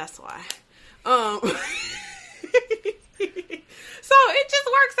black, that's why. So it just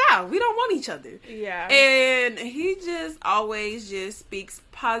works out. We don't want each other. Yeah. And he just always just speaks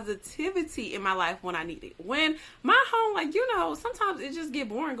positivity in my life when I need it. When my home, like, you know, sometimes it just get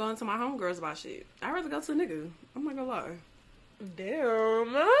boring going to my homegirls about shit. I'd rather go to a nigga. I'm not gonna lie.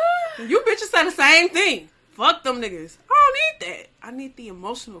 Damn. You bitches say the same thing. Fuck them niggas. I don't need that. I need the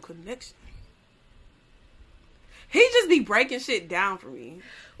emotional connection. He just be breaking shit down for me.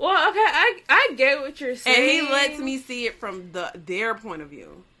 Well, okay, I get what you're saying. And he lets me see it from their point of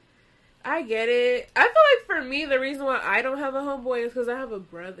view. I get it. I feel like for me, the reason why I don't have a homeboy is because I have a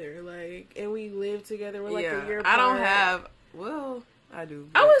brother, like, and we live together. We're like a year apart. I don't have, well, I do.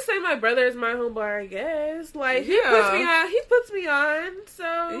 I would say my brother is my homeboy, I guess. Like, he puts me on,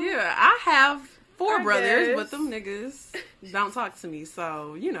 so. Yeah, I have 4 I brothers, guess. but them niggas don't talk to me,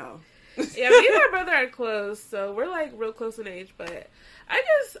 so, you know. Yeah, me and my brother are close, so we're, like, real close in age, but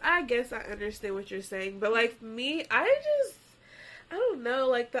I guess I understand what you're saying. But, like, me, I don't know,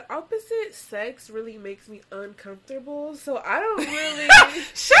 like, the opposite sex really makes me uncomfortable, so I don't really...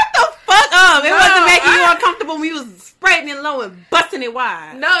 Shut the fuck up! It wasn't making you uncomfortable when you was spreading it low and busting it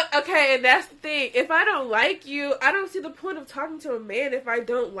wide. No, okay, and that's the thing. If I don't like you, I don't see the point of talking to a man if I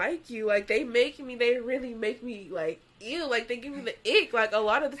don't like you. Like, they really make me, like, ew, like, they give me the ick, like, a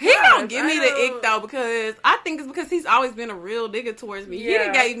lot of the time. He don't give me the ick, though, because I think it's because he's always been a real nigga towards me. Yeah. He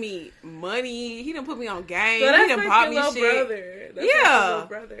done gave me money. He done put me on game. So that's he done like bought your me little shit. brother. That's Yeah. like your little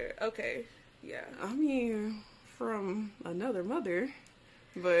brother. Okay. Yeah. I mean, from another mother.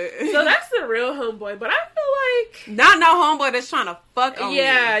 But So that's the real homeboy, but I feel like... not no homeboy that's trying to fuck on you.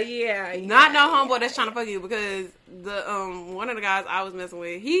 Yeah. Not no homeboy that's trying to fuck you, because the one of the guys I was messing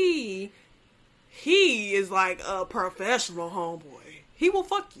with, he is like a professional homeboy. He will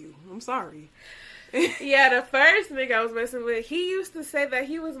fuck you. I'm sorry. Yeah, the first nigga I was messing with, he used to say that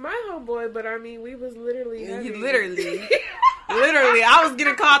he was my homeboy, but I mean, we was literally having... Literally, I was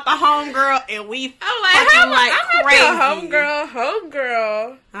getting called the homegirl, and we I'm like, fucking I'm like crazy.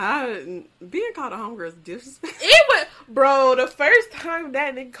 Homegirl. Being called a homegirl is disrespectful. It was, bro, the first time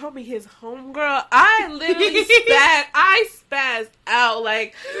that nigga called me his homegirl, I literally spazzed out.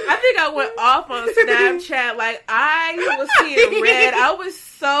 Like, I think I went off on Snapchat. Like, I was seeing red. I was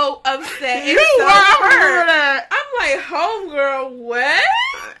so upset. You were hurt. I'm like, homegirl, what?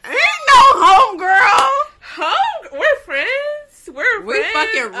 Ain't no homegirl. We're friends. We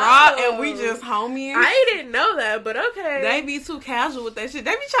fucking raw and we just homies. I didn't know that, but okay. They be too casual with that shit.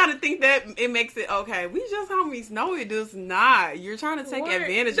 They be trying to think that it makes it okay. We just homies. No, it does not. You're trying to take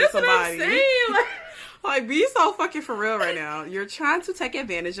advantage of somebody. What I'm saying. Like, be so fucking for real right now. You're trying to take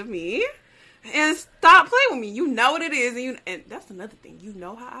advantage of me. And stop playing with me. You know what it is. And that's another thing. You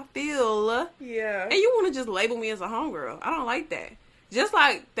know how I feel. Yeah. And you want to just label me as a homegirl. I don't like that. Just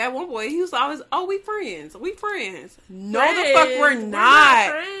like that one boy, he was always, we friends. We friends. No, the fuck we're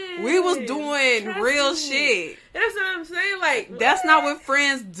not. We was doing real shit. That's what I'm saying. Like, that's not what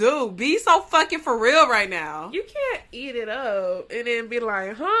friends do. Be so fucking for real right now. You can't eat it up and then be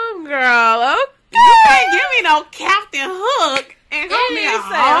like, homegirl, okay. You can't give me no Captain Hook and call me a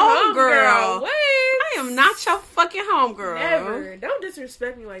homegirl. What? I am not your fucking homegirl. Never. Don't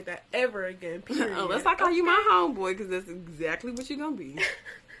disrespect me like that ever again. Period. Unless I call you my homeboy, because that's exactly what you're gonna be.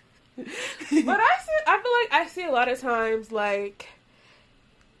 But I feel like I see a lot of times like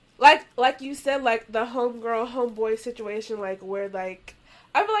you said, like the homegirl homeboy situation, like where like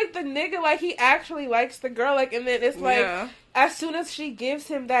I feel like the nigga, like, he actually likes the girl, like, and then it's like, as soon as she gives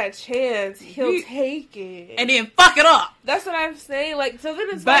him that chance, he'll take it. And then fuck it up. That's what I'm saying, like, so then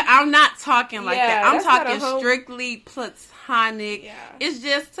it's But I'm not talking like that. I'm talking strictly platonic. Yeah. It's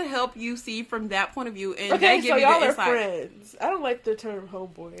just to help you see from that point of view. And okay, they give so you y'all the are insight. friends. I don't like the term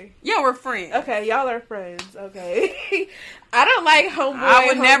homeboy. Yeah, we're friends. Okay, y'all are friends. Okay. I don't like homeboy. I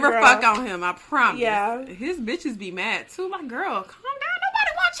would never girl. fuck on him, I promise. Yeah. His bitches be mad too. Like, girl, calm down.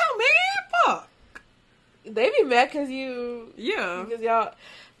 Nobody wants your man. Fuck. They be mad because you... Yeah. Because y'all...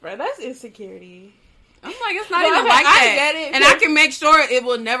 Bro, that's insecurity. I'm like, it's not even like that. I get it. And I can make sure it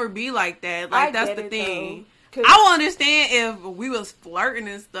will never be like that. Like, that's the thing. I will understand if we was flirting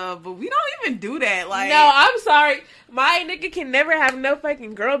and stuff, but we don't even do that. Like, no, I'm sorry. My nigga can never have no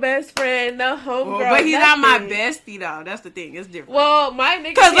fucking girl best friend, no homegirl. But he's not my bestie, though. That's the thing. It's different. Well, my nigga...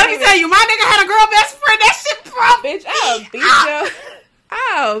 Because let me tell you, my nigga had a girl best friend. That shit, bro. Bitch,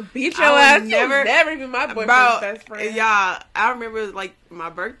 I'll beat your ass. Never be my boyfriend's best friend. Y'all, I remember like my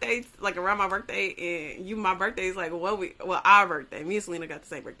birthdays, like around my birthday, and my birthday's like our birthday. Me and Selena got the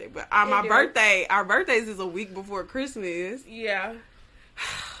same birthday, but our birthdays is a week before Christmas. Yeah.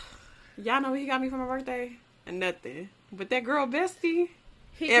 Y'all know what he got me for my birthday? Nothing. But that girl bestie,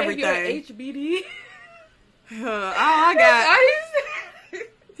 he everything. HBD. I got.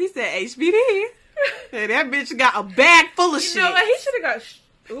 He said HBD. Hey, that bitch got a bag full of shit. You know what? He should have got...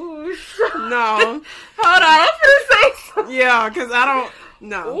 Ooh. No. Hold on. I'm finna say something. Yeah, because I don't...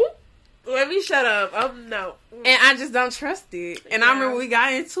 No. Ooh. Let me shut up. No. And I just don't trust it. And I remember we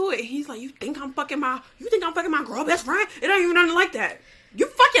got into it. He's like, you think I'm fucking my girl best friend? It ain't even nothing like that. You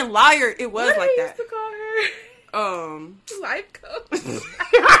fucking liar. It was like that. What did he used to call her? Life coach.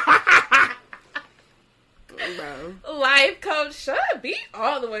 Bro. Life coach, shut up, be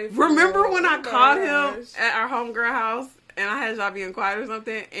all the way. Remember when I called him at our homegirl house and I had y'all being quiet or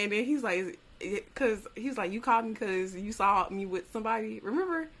something, and then he's like, because he's like, you called me because you saw me with somebody,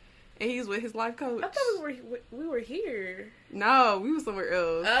 remember? And he was with his life coach. I thought we were here. No, we were somewhere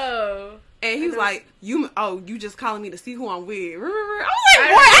else. Oh. And he was like, you just calling me to see who I'm with. Remember? I was like,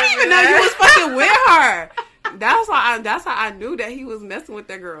 boy, I didn't even know you was fucking with her. That's how I knew that he was messing with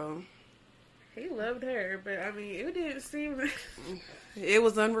that girl. He loved her, but I mean, it didn't seem... It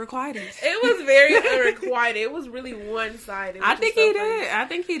was unrequited. It was very unrequited. It was really one-sided. I think he did. I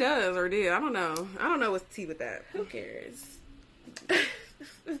think he does or did. I don't know. I don't know what's tea with that. Who cares?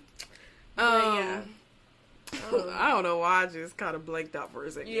 I don't know why I just kind of blanked out for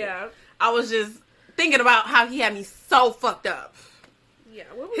a second. Yeah. I was just thinking about how he had me so fucked up. Yeah.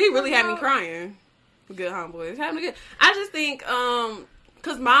 He really had me crying. Good homeboy. I just think,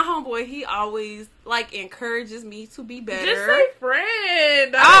 because my homeboy, he always, like, encourages me to be better. Just say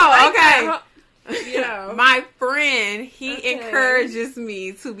friend. Okay. Yeah. My friend, he encourages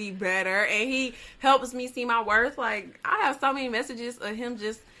me to be better, and he helps me see my worth. Like, I have so many messages of him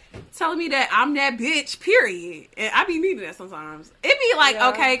just telling me that I'm that bitch, period. And I be needing that sometimes. It be like,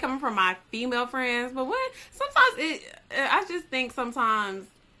 okay, coming from my female friends, but sometimes I just think sometimes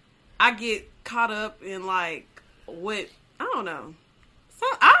I get caught up in, like, I don't know.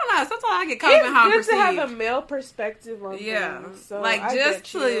 I don't know. Sometimes I get caught up in how I'm perceived. It's good to have a male perspective on things. So like, just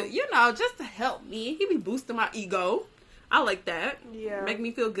to help me. He be boosting my ego. I like that. Yeah. Make me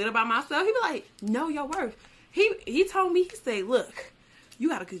feel good about myself. He be like, know your worth. He told me, he said, look, you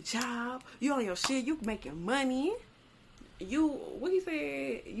got a good job. You on your shit. You making money. What he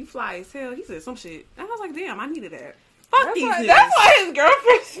said? You fly as hell. He said some shit. And I was like, damn, I needed that. Fuck these niggas. That's why his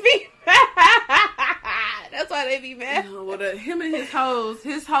girlfriends be mad. That's why they be mad. Well, him and his hoes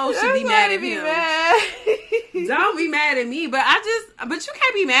should be mad at him. Don't be mad at me, but you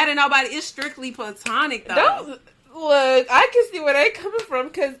can't be mad at nobody. It's strictly platonic, though. Look, I can see where they coming from,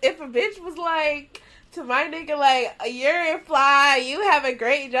 because if a bitch was like, to my nigga, like, you're in fly, you have a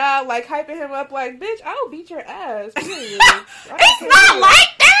great job, like, hyping him up, like, bitch, I'll beat your ass. It's not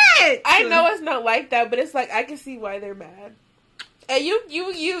like that! I know it's not like that, but it's like, I can see why they're mad. And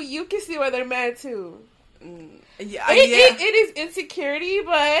you can see why they're mad, too. It is insecurity,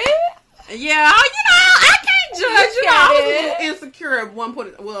 but... Yeah, I can't judge. I was a little insecure at one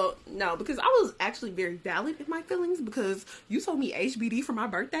point. Well, no, because I was actually very valid in my feelings, because you told me HBD for my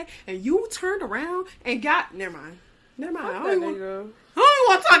birthday, and you turned around and got... Never mind. I don't even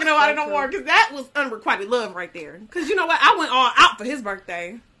want to talk about it no more, because that was unrequited love right there. Because you know what? I went all out for his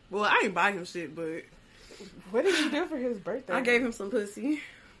birthday. Well, I didn't buy him shit, but... What did you do for his birthday? I gave him some pussy.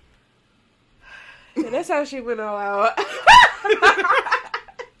 And that's how she went all out.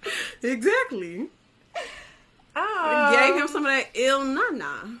 Exactly. Gave him some of that ill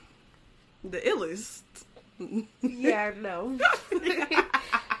nana. The illest. Yeah, no.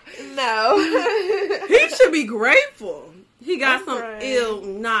 No. He should be grateful. He got That's some right.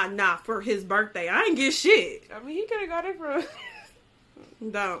 ill for his birthday. I ain't get shit. I mean, he could have got it from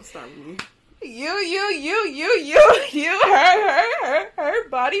Don't start with me. you, her,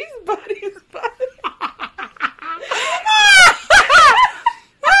 bodies.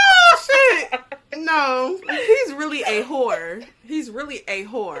 Oh shit! No, he's really a whore. He's really a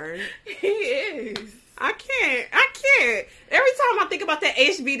whore. He is. I can't. Every time I think about that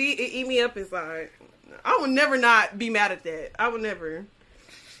HBD, it eat me up inside. I would never not be mad at that. I would never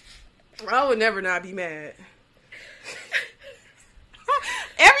not be mad.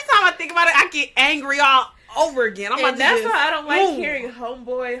 Every time I think about it, I get angry all over again. And that's why I don't like hearing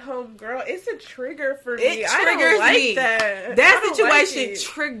homeboy, homegirl. It's a trigger for me. It I triggers don't like me. that. That I don't situation like it.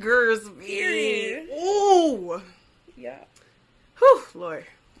 triggers me. Period. Ooh. Yeah. Whew, Lord.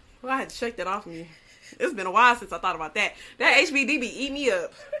 Well, I had to shake that off me. It's been a while since I thought about that. That HBD be eat me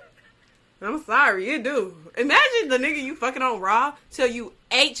up. I'm sorry, it do. Imagine the nigga you fucking on Raw tell you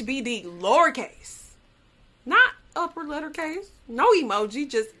HBD lowercase. Not upper letter case. No emoji,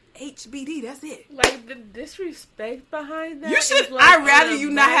 just HBD, that's it. Like, the disrespect behind that. You should, is, like, I'd rather on a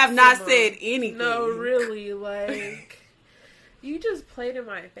you not have not maximum. said anything. No, really, like, you just played in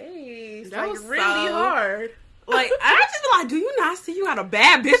my face. That like, was really so- hard. Like, I just be like, do you not see you got a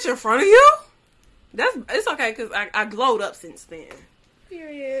bad bitch in front of you? It's okay, because I glowed up since then.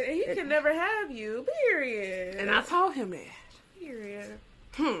 Period. And he can never have you. Period. And I told him that. Period.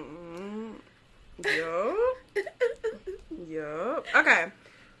 Yup. Okay.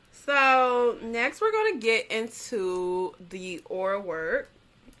 So, next we're going to get into the aura work.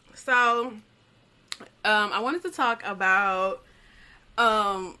 So, I wanted to talk about,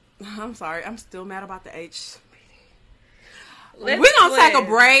 I'm sorry, I'm still mad about the H. We're going to take a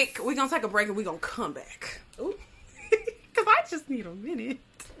break. We're going to take a break and we're going to come back. Ooh. Because I just need a minute.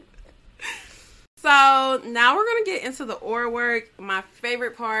 So now we're going to get into the aura work. My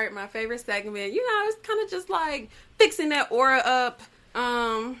favorite part, my favorite segment. You know, it's kind of just like fixing that aura up.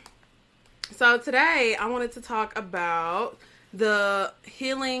 So today I wanted to talk about the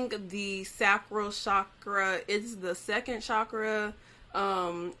healing the sacral chakra. It's the second chakra.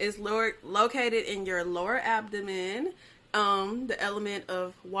 It's located in your lower abdomen. The element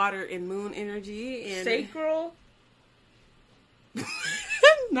of water and moon energy and Sacral?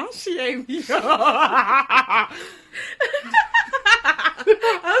 now she ain't me. I'm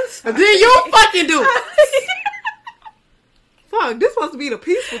sorry. Then you fucking do it. Fuck, this supposed to be the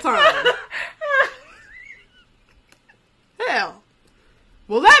peaceful time. Hell.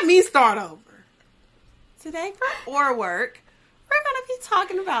 Well, let me start over. Today for aura work, we're going to be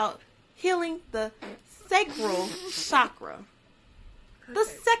talking about healing the sacral chakra. The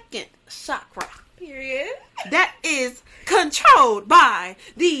second chakra. Period. That is controlled by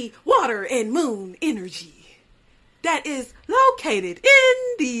the water and moon energy. That is located in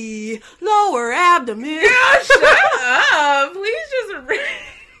the lower abdomen. Shut up. Please just read.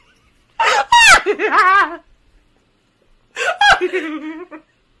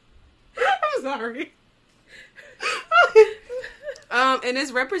 I'm sorry. And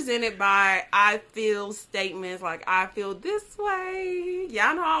it's represented by I feel statements like I feel this way.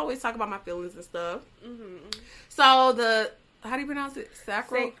 Y'all know I always talk about my feelings and stuff. Mm-hmm. So how do you pronounce it?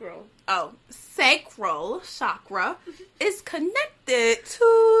 Sacral? Sacral. Oh, sacral chakra is connected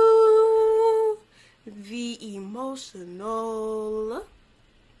to the emotional,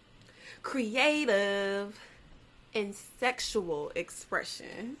 creative, and sexual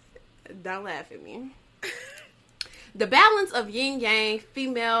expression. Don't laugh at me. The balance of yin yang,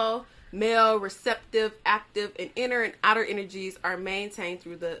 female, male, receptive, active, and inner and outer energies are maintained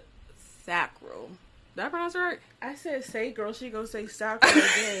through the sacral. Did I pronounce it right? I said sacral. She gonna say sacral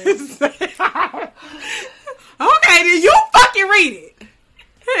again. Okay, then you fucking read it.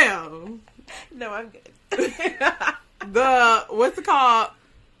 Hell. No, I'm good. What's it called?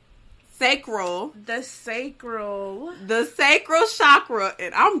 Sacral. The sacral. The sacral chakra,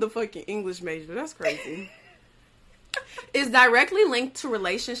 and I'm the fucking English major. That's crazy. Is directly linked to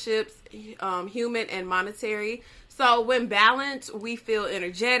relationships, human and monetary. So when balanced, we feel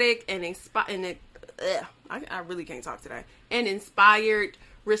energetic and inspired. I really can't talk today. And inspired,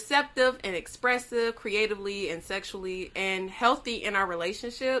 receptive and expressive, creatively and sexually, and healthy in our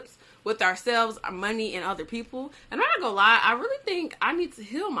relationships with ourselves, our money, and other people. And I'm not gonna lie, I really think I need to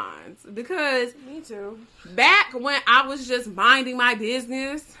heal mine, because Me too. back when I was just minding my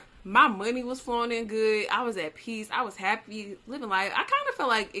business, my money was flowing in good. I was at peace. I was happy living life. I kind of felt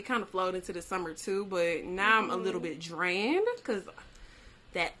like it kind of flowed into the summer too, but now I'm a little bit drained because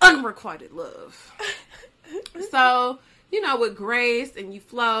that unrequited love. So, with grace and you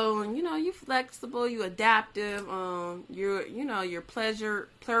flow and, you flexible, you adaptive, you're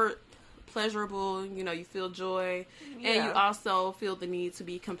pleasurable, you feel joy, and you also feel the need to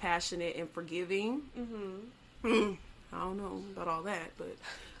be compassionate and forgiving. I don't know about all that, but,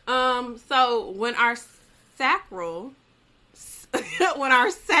 so when our sacral, no,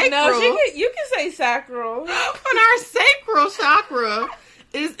 you can say sacral. When our sacral chakra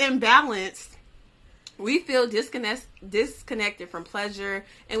is imbalanced, we feel disconnected from pleasure,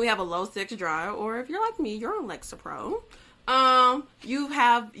 and we have a low sex drive. Or if you're like me, you're on Lexapro.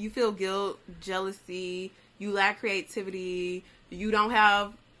 You feel guilt, jealousy. You lack creativity. You don't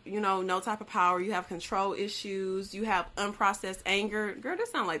have, no type of power. You have control issues. You have unprocessed anger. Girl, that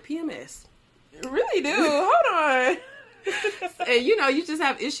sounds like PMS. It really do. Hold on. And you just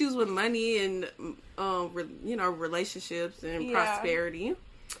have issues with money and relationships and prosperity.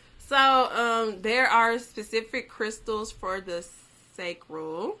 So there are specific crystals for the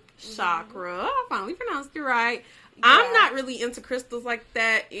sacral chakra. I finally pronounced it right. Yeah. I'm not really into crystals like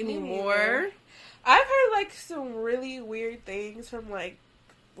that anymore. I've heard some really weird things from like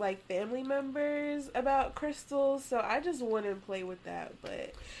family members about crystals, so I just wouldn't play with that.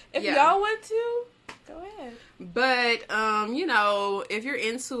 But if y'all want to, go ahead. But if you're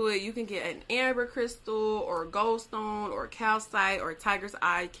into it, you can get an amber crystal or a goldstone or calcite or a tiger's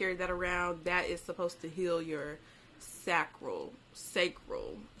eye. Carry that around. That is supposed to heal your sacral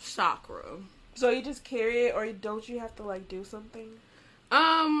chakra. So you just carry it, or don't you have to do something?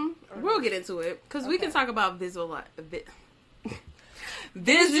 We'll get into it because we can talk about visualization.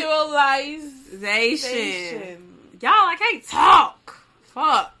 Y'all, I can't talk.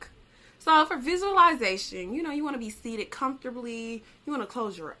 Fuck. So for visualization, you want to be seated comfortably. You want to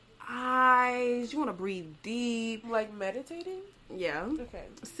close your eyes. You want to breathe deep. Like meditating? Yeah. Okay.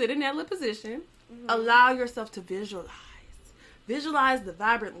 Sit in that little position. Mm-hmm. Allow yourself to visualize. Visualize the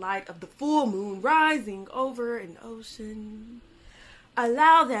vibrant light of the full moon rising over an ocean.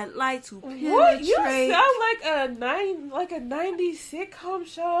 Allow that light to penetrate. What? You sound like a 90s sitcom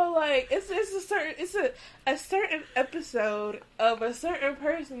show. It's a certain episode of a certain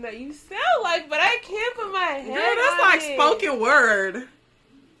person that you sound like, but I can't put my head. Girl, that's like spoken word.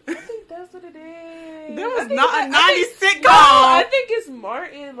 I think that's what it is. That was not a 90s sitcom. No, I think it's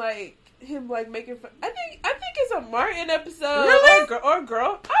Martin, him making fun. I think it's a Martin episode. Really? Or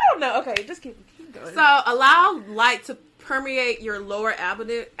girl. I don't know. Okay, just keep going. So allow light to permeate your lower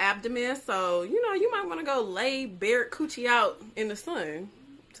abdomen. So, you might want to go lay bare coochie out in the sun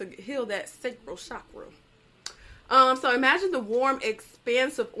to heal that sacral chakra. So imagine the warm,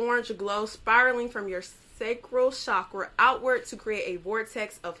 expansive orange glow spiraling from your sacral chakra outward to create a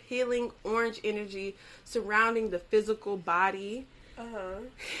vortex of healing orange energy surrounding the physical body.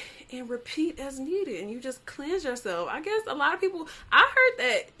 And repeat as needed, and you just cleanse yourself. I guess a lot of people, I heard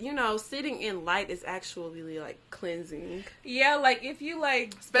that, sitting in light is actually cleansing. Yeah, if you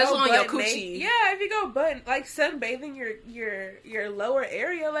especially on your coochie. Yeah, if you go sunbathing your lower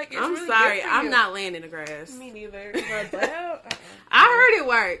area, it's I'm really sorry, good for I'm you. Not laying in the grass. Me neither. My butt out. I heard it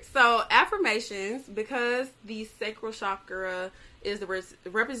works. So affirmations, because the sacral chakra is the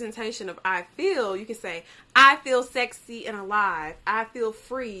representation of I feel. You can say, I feel sexy and alive. I feel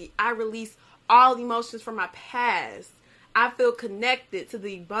free. I release all emotions from my past. I feel connected to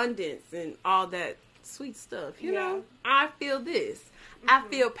the abundance and all that sweet stuff. You know, I feel this. I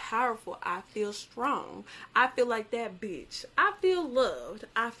feel powerful. I feel strong. I feel like that bitch. I feel loved.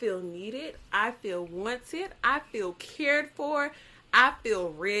 I feel needed. I feel wanted. I feel cared for. I feel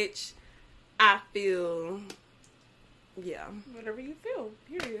rich. I feel... yeah. Whatever you feel,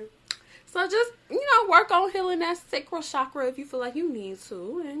 period. So just, work on healing that sacral chakra if you feel like you need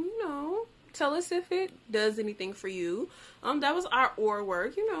to. And, tell us if it does anything for you. That was our aura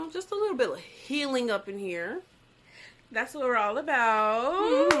work. Just a little bit of healing up in here. That's what we're all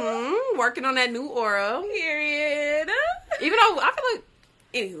about. Mm-hmm. Working on that new aura. Period. Even though I feel like...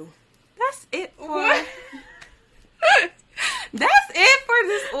 anywho. That's it for... what? That's it for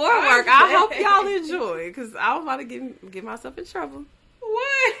this aura work. I hope y'all enjoy, because I'm about to get myself in trouble.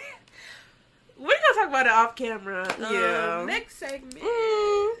 What? We're gonna talk about it off camera. Yeah. Next segment.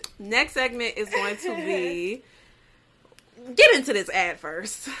 Next segment is going to be... get into this ad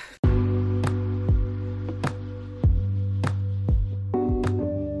first.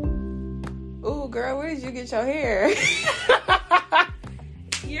 Ooh, girl, where did you get your hair?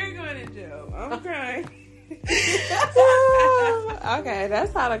 You're going to jail. I'm crying. Okay,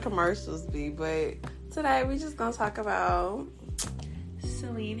 that's how the commercials be, but today we just gonna talk about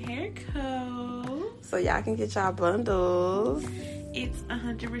Celine Hair Co. So y'all can get y'all bundles. It's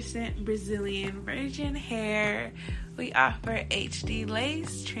 100% Brazilian virgin hair. We offer HD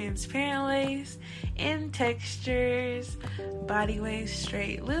lace, transparent lace, and textures, body wave,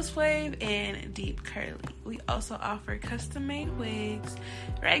 straight loose wave, and deep curly. We also offer custom-made wigs,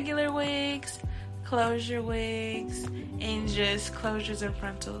 regular wigs, closure wigs, and just closures and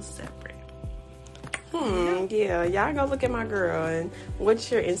frontals separate. Yeah, y'all go look at my girl. And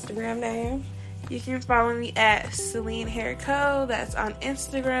what's your Instagram name? You can follow me at Celine Hair Co. That's on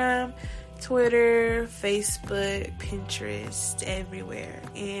Instagram, Twitter, Facebook, Pinterest, everywhere.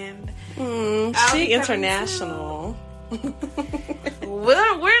 And she international.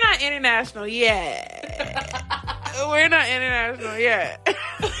 We're not international yet. We're not international yet.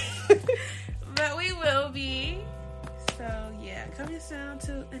 But we will be. So yeah, coming soon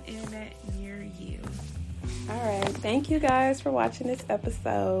to an internet near you. All right. Thank you guys for watching this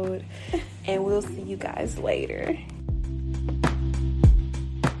episode. And we'll see you guys later.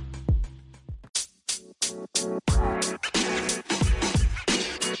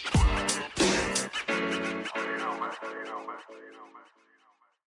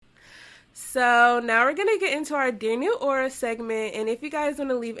 So now we're going to get into our Dear New Aura segment. And if you guys want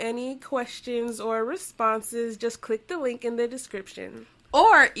to leave any questions or responses, just click the link in the description.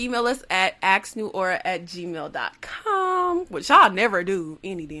 Or email us at axnewaura@gmail.com, which y'all never do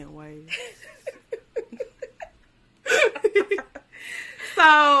any damn way.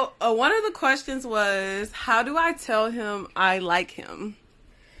 So, one of the questions was, how do I tell him I like him?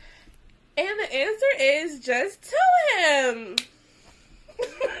 And the answer is just tell him.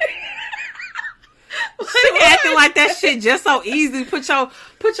 She acting like that shit just so easy. Put your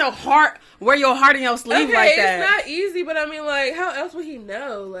heart, wear your heart in your sleeve like that. It's not easy, but I mean, like, how else would he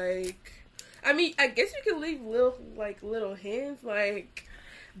know? Like, I mean, I guess you can leave little hints, like.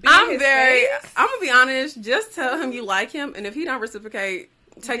 I'm gonna be honest. Just tell him you like him, and if he don't reciprocate,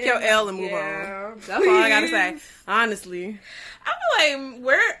 take your L and move on. That's all I gotta say. Honestly, I feel like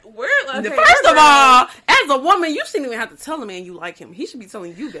we're okay, first of all, as a woman, you shouldn't even have to tell a man you like him. He should be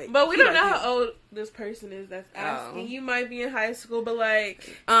telling you that. But we don't know how old this person is that's asking. You might be in high school, but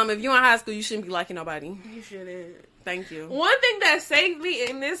like, if you're in high school, you shouldn't be liking nobody. You shouldn't. Thank you. One thing that saved me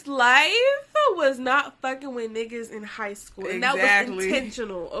in this life was not fucking with niggas in high school. And that was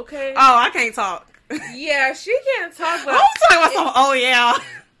intentional, okay? Oh, I can't talk. Yeah, she can't talk, but I'm talking about some, oh yeah.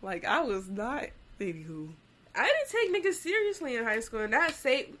 Like, I was not, anywho. I didn't take niggas seriously in high school, and that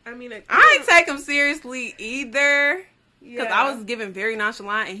saved, I mean... I didn't take him seriously either, because I was given very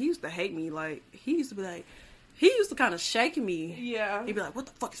nonchalant, and he used to hate me. Like, he used to be like... He used to kind of shake me. Yeah. He'd be like, what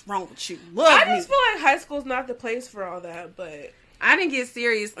the fuck is wrong with you? I just feel like high school's not the place for all that, but... I didn't get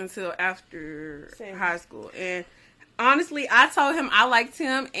serious until after high school. And honestly, I told him I liked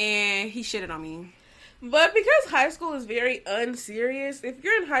him, and he shitted on me. But because high school is very unserious, if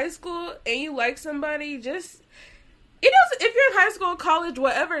you're in high school and you like somebody, just... if you're in high school, college,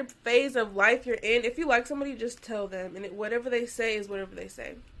 whatever phase of life you're in, if you like somebody, just tell them. And whatever they say is whatever they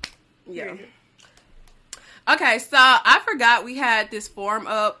say. Yeah. Period. Okay, so I forgot we had this form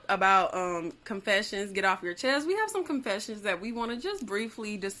up about confessions, get off your chest. We have some confessions that we want to just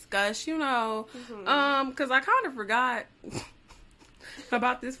briefly discuss, you know, because I kind of forgot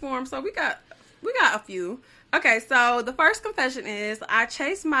about this form. So we got a few. Okay, so the first confession is, I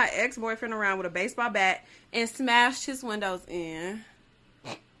chased my ex-boyfriend around with a baseball bat and smashed his windows in.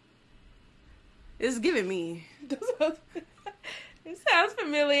 It's giving me. It sounds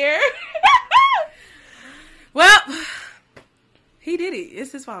familiar. Well, he did it.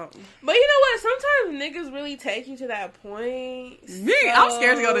 It's his fault. But you know what? Sometimes niggas really take you to that point. Me, I'm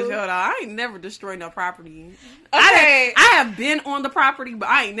scared to go to jail, though. I ain't never destroyed no property. Okay. I have been on the property, but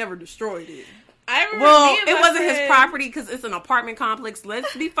I ain't never destroyed it. I remember it wasn't his property because it's an apartment complex.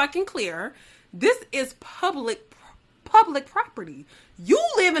 Let's be fucking clear. This is public property. You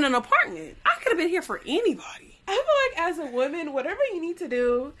live in an apartment. I could have been here for anybody. I feel like as a woman, whatever you need to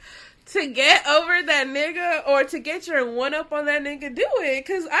do to get over that nigga or to get your one up on that nigga, do it.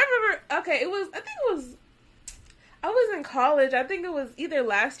 Because I remember, I was in college. I think it was either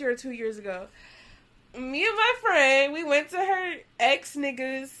last year or 2 years ago. Me and my friend, we went to her ex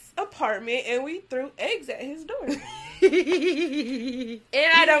nigga's apartment and we threw eggs at his door. And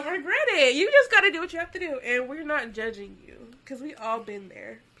I don't regret it. You just got to do what you have to do. And we're not judging you because we all been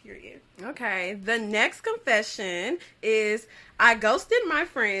there. Period. Okay, the next confession is, I ghosted my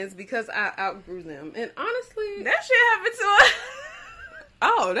friends because I outgrew them. And honestly, that shit happened to us.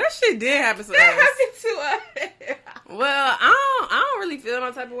 Oh, that shit did happen to us. That happened to us. Well, I don't really feel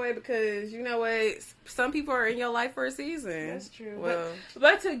no type of way because you know what? Some people are in your life for a season. That's true. Well,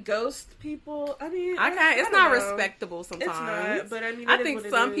 but to ghost people, I mean, I can't. It's not know. respectable sometimes. It's not. But I mean, I think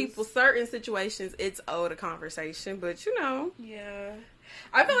some people, certain situations, it's owed a conversation. But you know, yeah,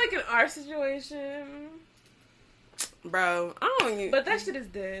 I feel like in our situation, bro, I don't. But that shit is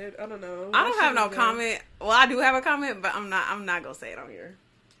dead. I don't know. I don't have no comment. Well, I do have a comment, but I'm not gonna say it on here.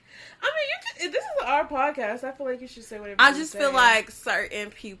 I mean, this is our podcast. I feel like you should say whatever. I just feel like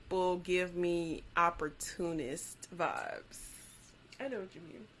certain people give me opportunist vibes. I know what you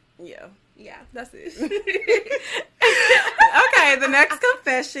mean. Yeah, that's it. Okay, the next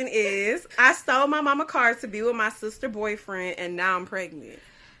confession is I stole my mama car to be with my sister boyfriend, and now I'm pregnant.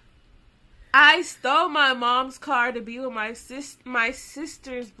 I stole my mom's car to be with my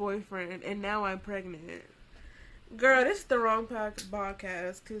sister's boyfriend, and now I'm pregnant. Girl, this is the wrong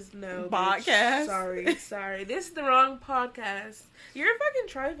podcast, because no. Podcast? Bitch, sorry. This is the wrong podcast. You're fucking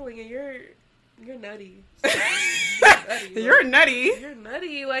trifling, and you're nutty. You're nutty. You're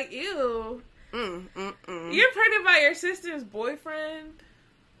nutty, like, ew. You're You're pregnant by your sister's boyfriend,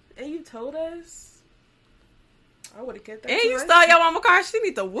 and you told us? I would have kept that. And you stole your mama car, she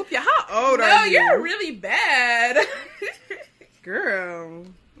need to whoop you. How old are you? No, you're really bad. Girl,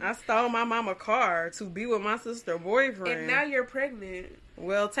 I stole my mama car to be with my sister boyfriend. And now you're pregnant.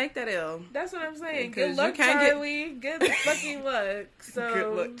 Well, take that L. That's what I'm saying. 'Cause Good luck, Charlie. Good fucking luck. So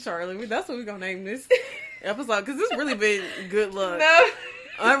good luck, Charlie. That's what we're gonna name this episode, because this really been good luck. No.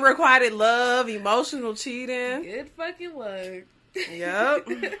 Unrequited love, emotional cheating. Good fucking luck. Yep.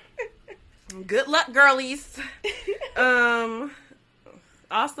 Good luck, girlies.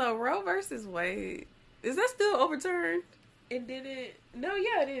 Also, Roe versus Wade, is that still overturned? It didn't. No,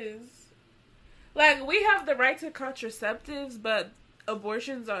 yeah, it is. Like, we have the right to contraceptives, but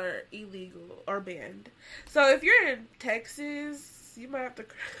abortions are illegal or banned. So if you're in Texas, you might have to.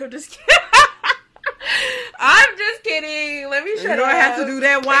 I'm just kidding. I'm just kidding. Let me shut up. You're gonna have to do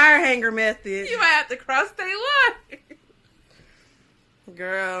that wire hanger method. You might have to cross state line.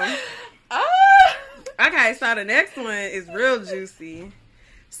 Girl. Oh. Okay, so the next one is real juicy.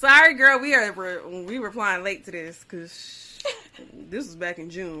 Sorry, girl, we replying late to this because this was back in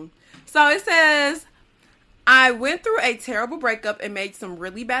June. So it says, I went through a terrible breakup and made some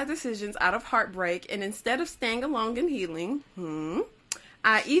really bad decisions out of heartbreak, and instead of staying alone and healing,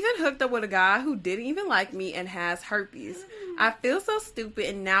 I even hooked up with a guy who didn't even like me and has herpes. I feel so stupid,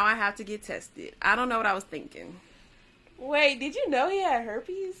 and now I have to get tested. I don't know what I was thinking. Wait, did you know he had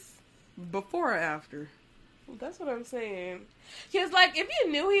herpes? Before or after? That's what I'm saying. Because, like, if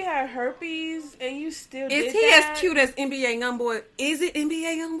you knew he had herpes and you still did Is he that, as cute as NBA Youngboy? Is it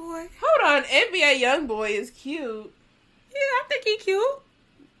NBA Youngboy? Hold on, NBA Youngboy is cute. Yeah, I think he cute.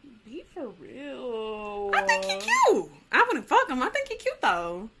 Be for real. I think he cute. I wouldn't fuck him. I think he cute,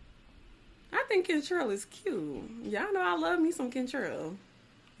 though. I think Kentrell is cute. Y'all know I love me some Kentrell.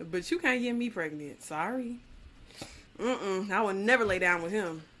 But you can't get me pregnant. Sorry. I would never lay down with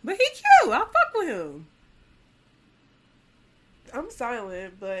him. But he cute. I'll fuck with him. I'm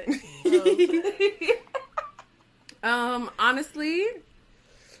silent, but honestly,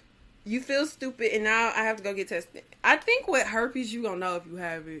 you feel stupid, and now I have to go get tested. I think with herpes, you gonna know if you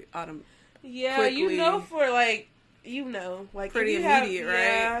have it. Yeah, quickly. you know, for like pretty immediate, right?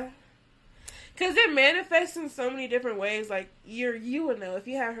 Yeah, because it manifests in so many different ways. Like you would know if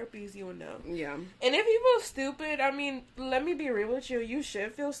you have herpes, you would know. Yeah, and if you feel stupid, I mean, let me be real with you. You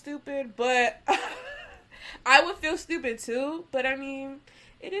should feel stupid, but. I would feel stupid too, but I mean,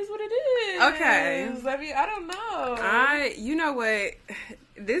 it is what it is. Okay. I mean, I don't know. You know what?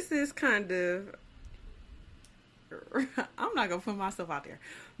 This is kind of, I'm not going to put myself out there,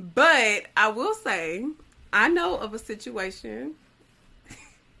 but I will say, I know of a situation.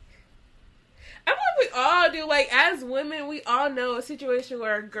 I feel like we all do. Like, as women, we all know a situation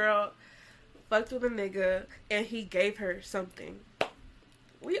where a girl fucked with a nigga and he gave her something.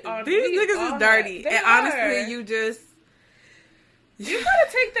 These niggas is dirty. And honestly, you gotta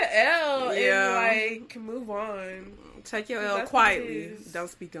take the L and like move on. Take your L quietly.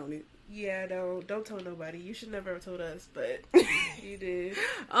 Don't speak on it. Yeah, don't tell nobody. You should never have told us, but you did.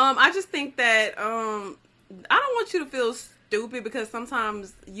 I just think that I don't want you to feel stupid because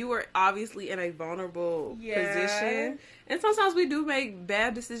sometimes you are obviously in a vulnerable position, and sometimes we do make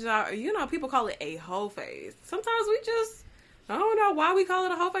bad decisions. You know, people call it a hoe phase. Sometimes we just. I don't know why we call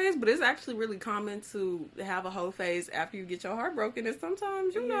it a hoe phase, but it's actually really common to have a hoe phase after you get your heart broken. And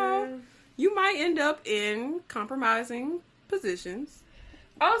sometimes, you know, you might end up in compromising positions.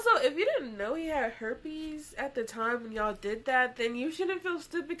 Also, if you didn't know he had herpes at the time when y'all did that, then you shouldn't feel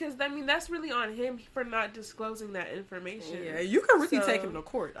stupid because, I mean, that's really on him for not disclosing that information. Yeah, you can really take him to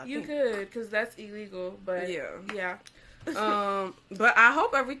court, I think. You could, because that's illegal, but yeah. But I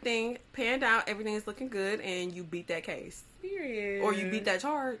hope everything panned out, everything is looking good, and you beat that case. Period. Or you beat that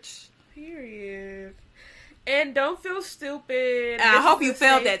charge. Period. And don't feel stupid. And I hope you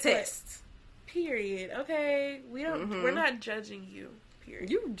failed that test. Period. Okay? We're not judging you. Period.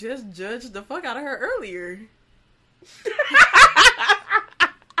 You just judged the fuck out of her earlier.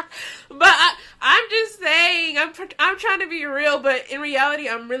 But I'm just saying, I'm trying to be real, but in reality,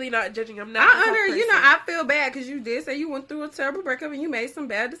 I'm really not judging. I'm not. I feel bad because you did say you went through a terrible breakup and you made some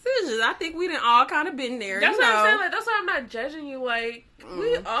bad decisions. I think we done all kind of been there. That's what I'm saying. Like, that's why I'm not judging you. Like,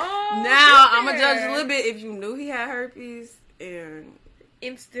 we all. Now I'm gonna judge a little bit if you knew he had herpes and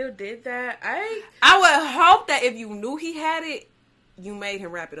still did that. I would hope that if you knew he had it, you made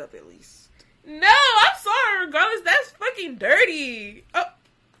him wrap it up at least. No, I'm sorry. Regardless, that's fucking dirty. Oh.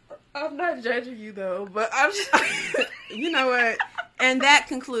 I'm not judging you though, but I'm just... You know what? And that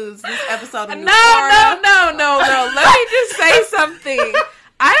concludes this episode of New Aura. No. Let me just say something.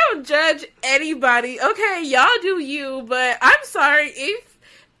 I don't judge anybody. Okay, y'all do you, but I'm sorry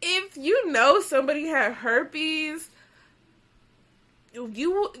if you know somebody had herpes.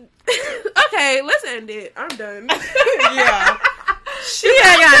 Okay, let's end it. I'm done. Yeah. She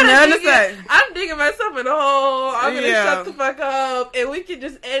ain't got nothing to say. I'm digging myself in a hole. I'm gonna shut the fuck up, and we can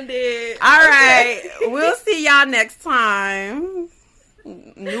just end it. All right, we'll see y'all next time.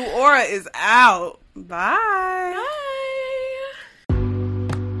 New Aura is out. Bye. Bye.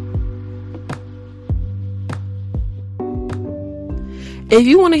 If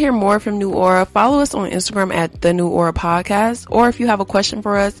you want to hear more from New Aura, follow us on Instagram at The New Aura Podcast, or if you have a question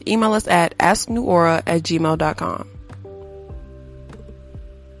for us, email us at asknewaura@gmail.com.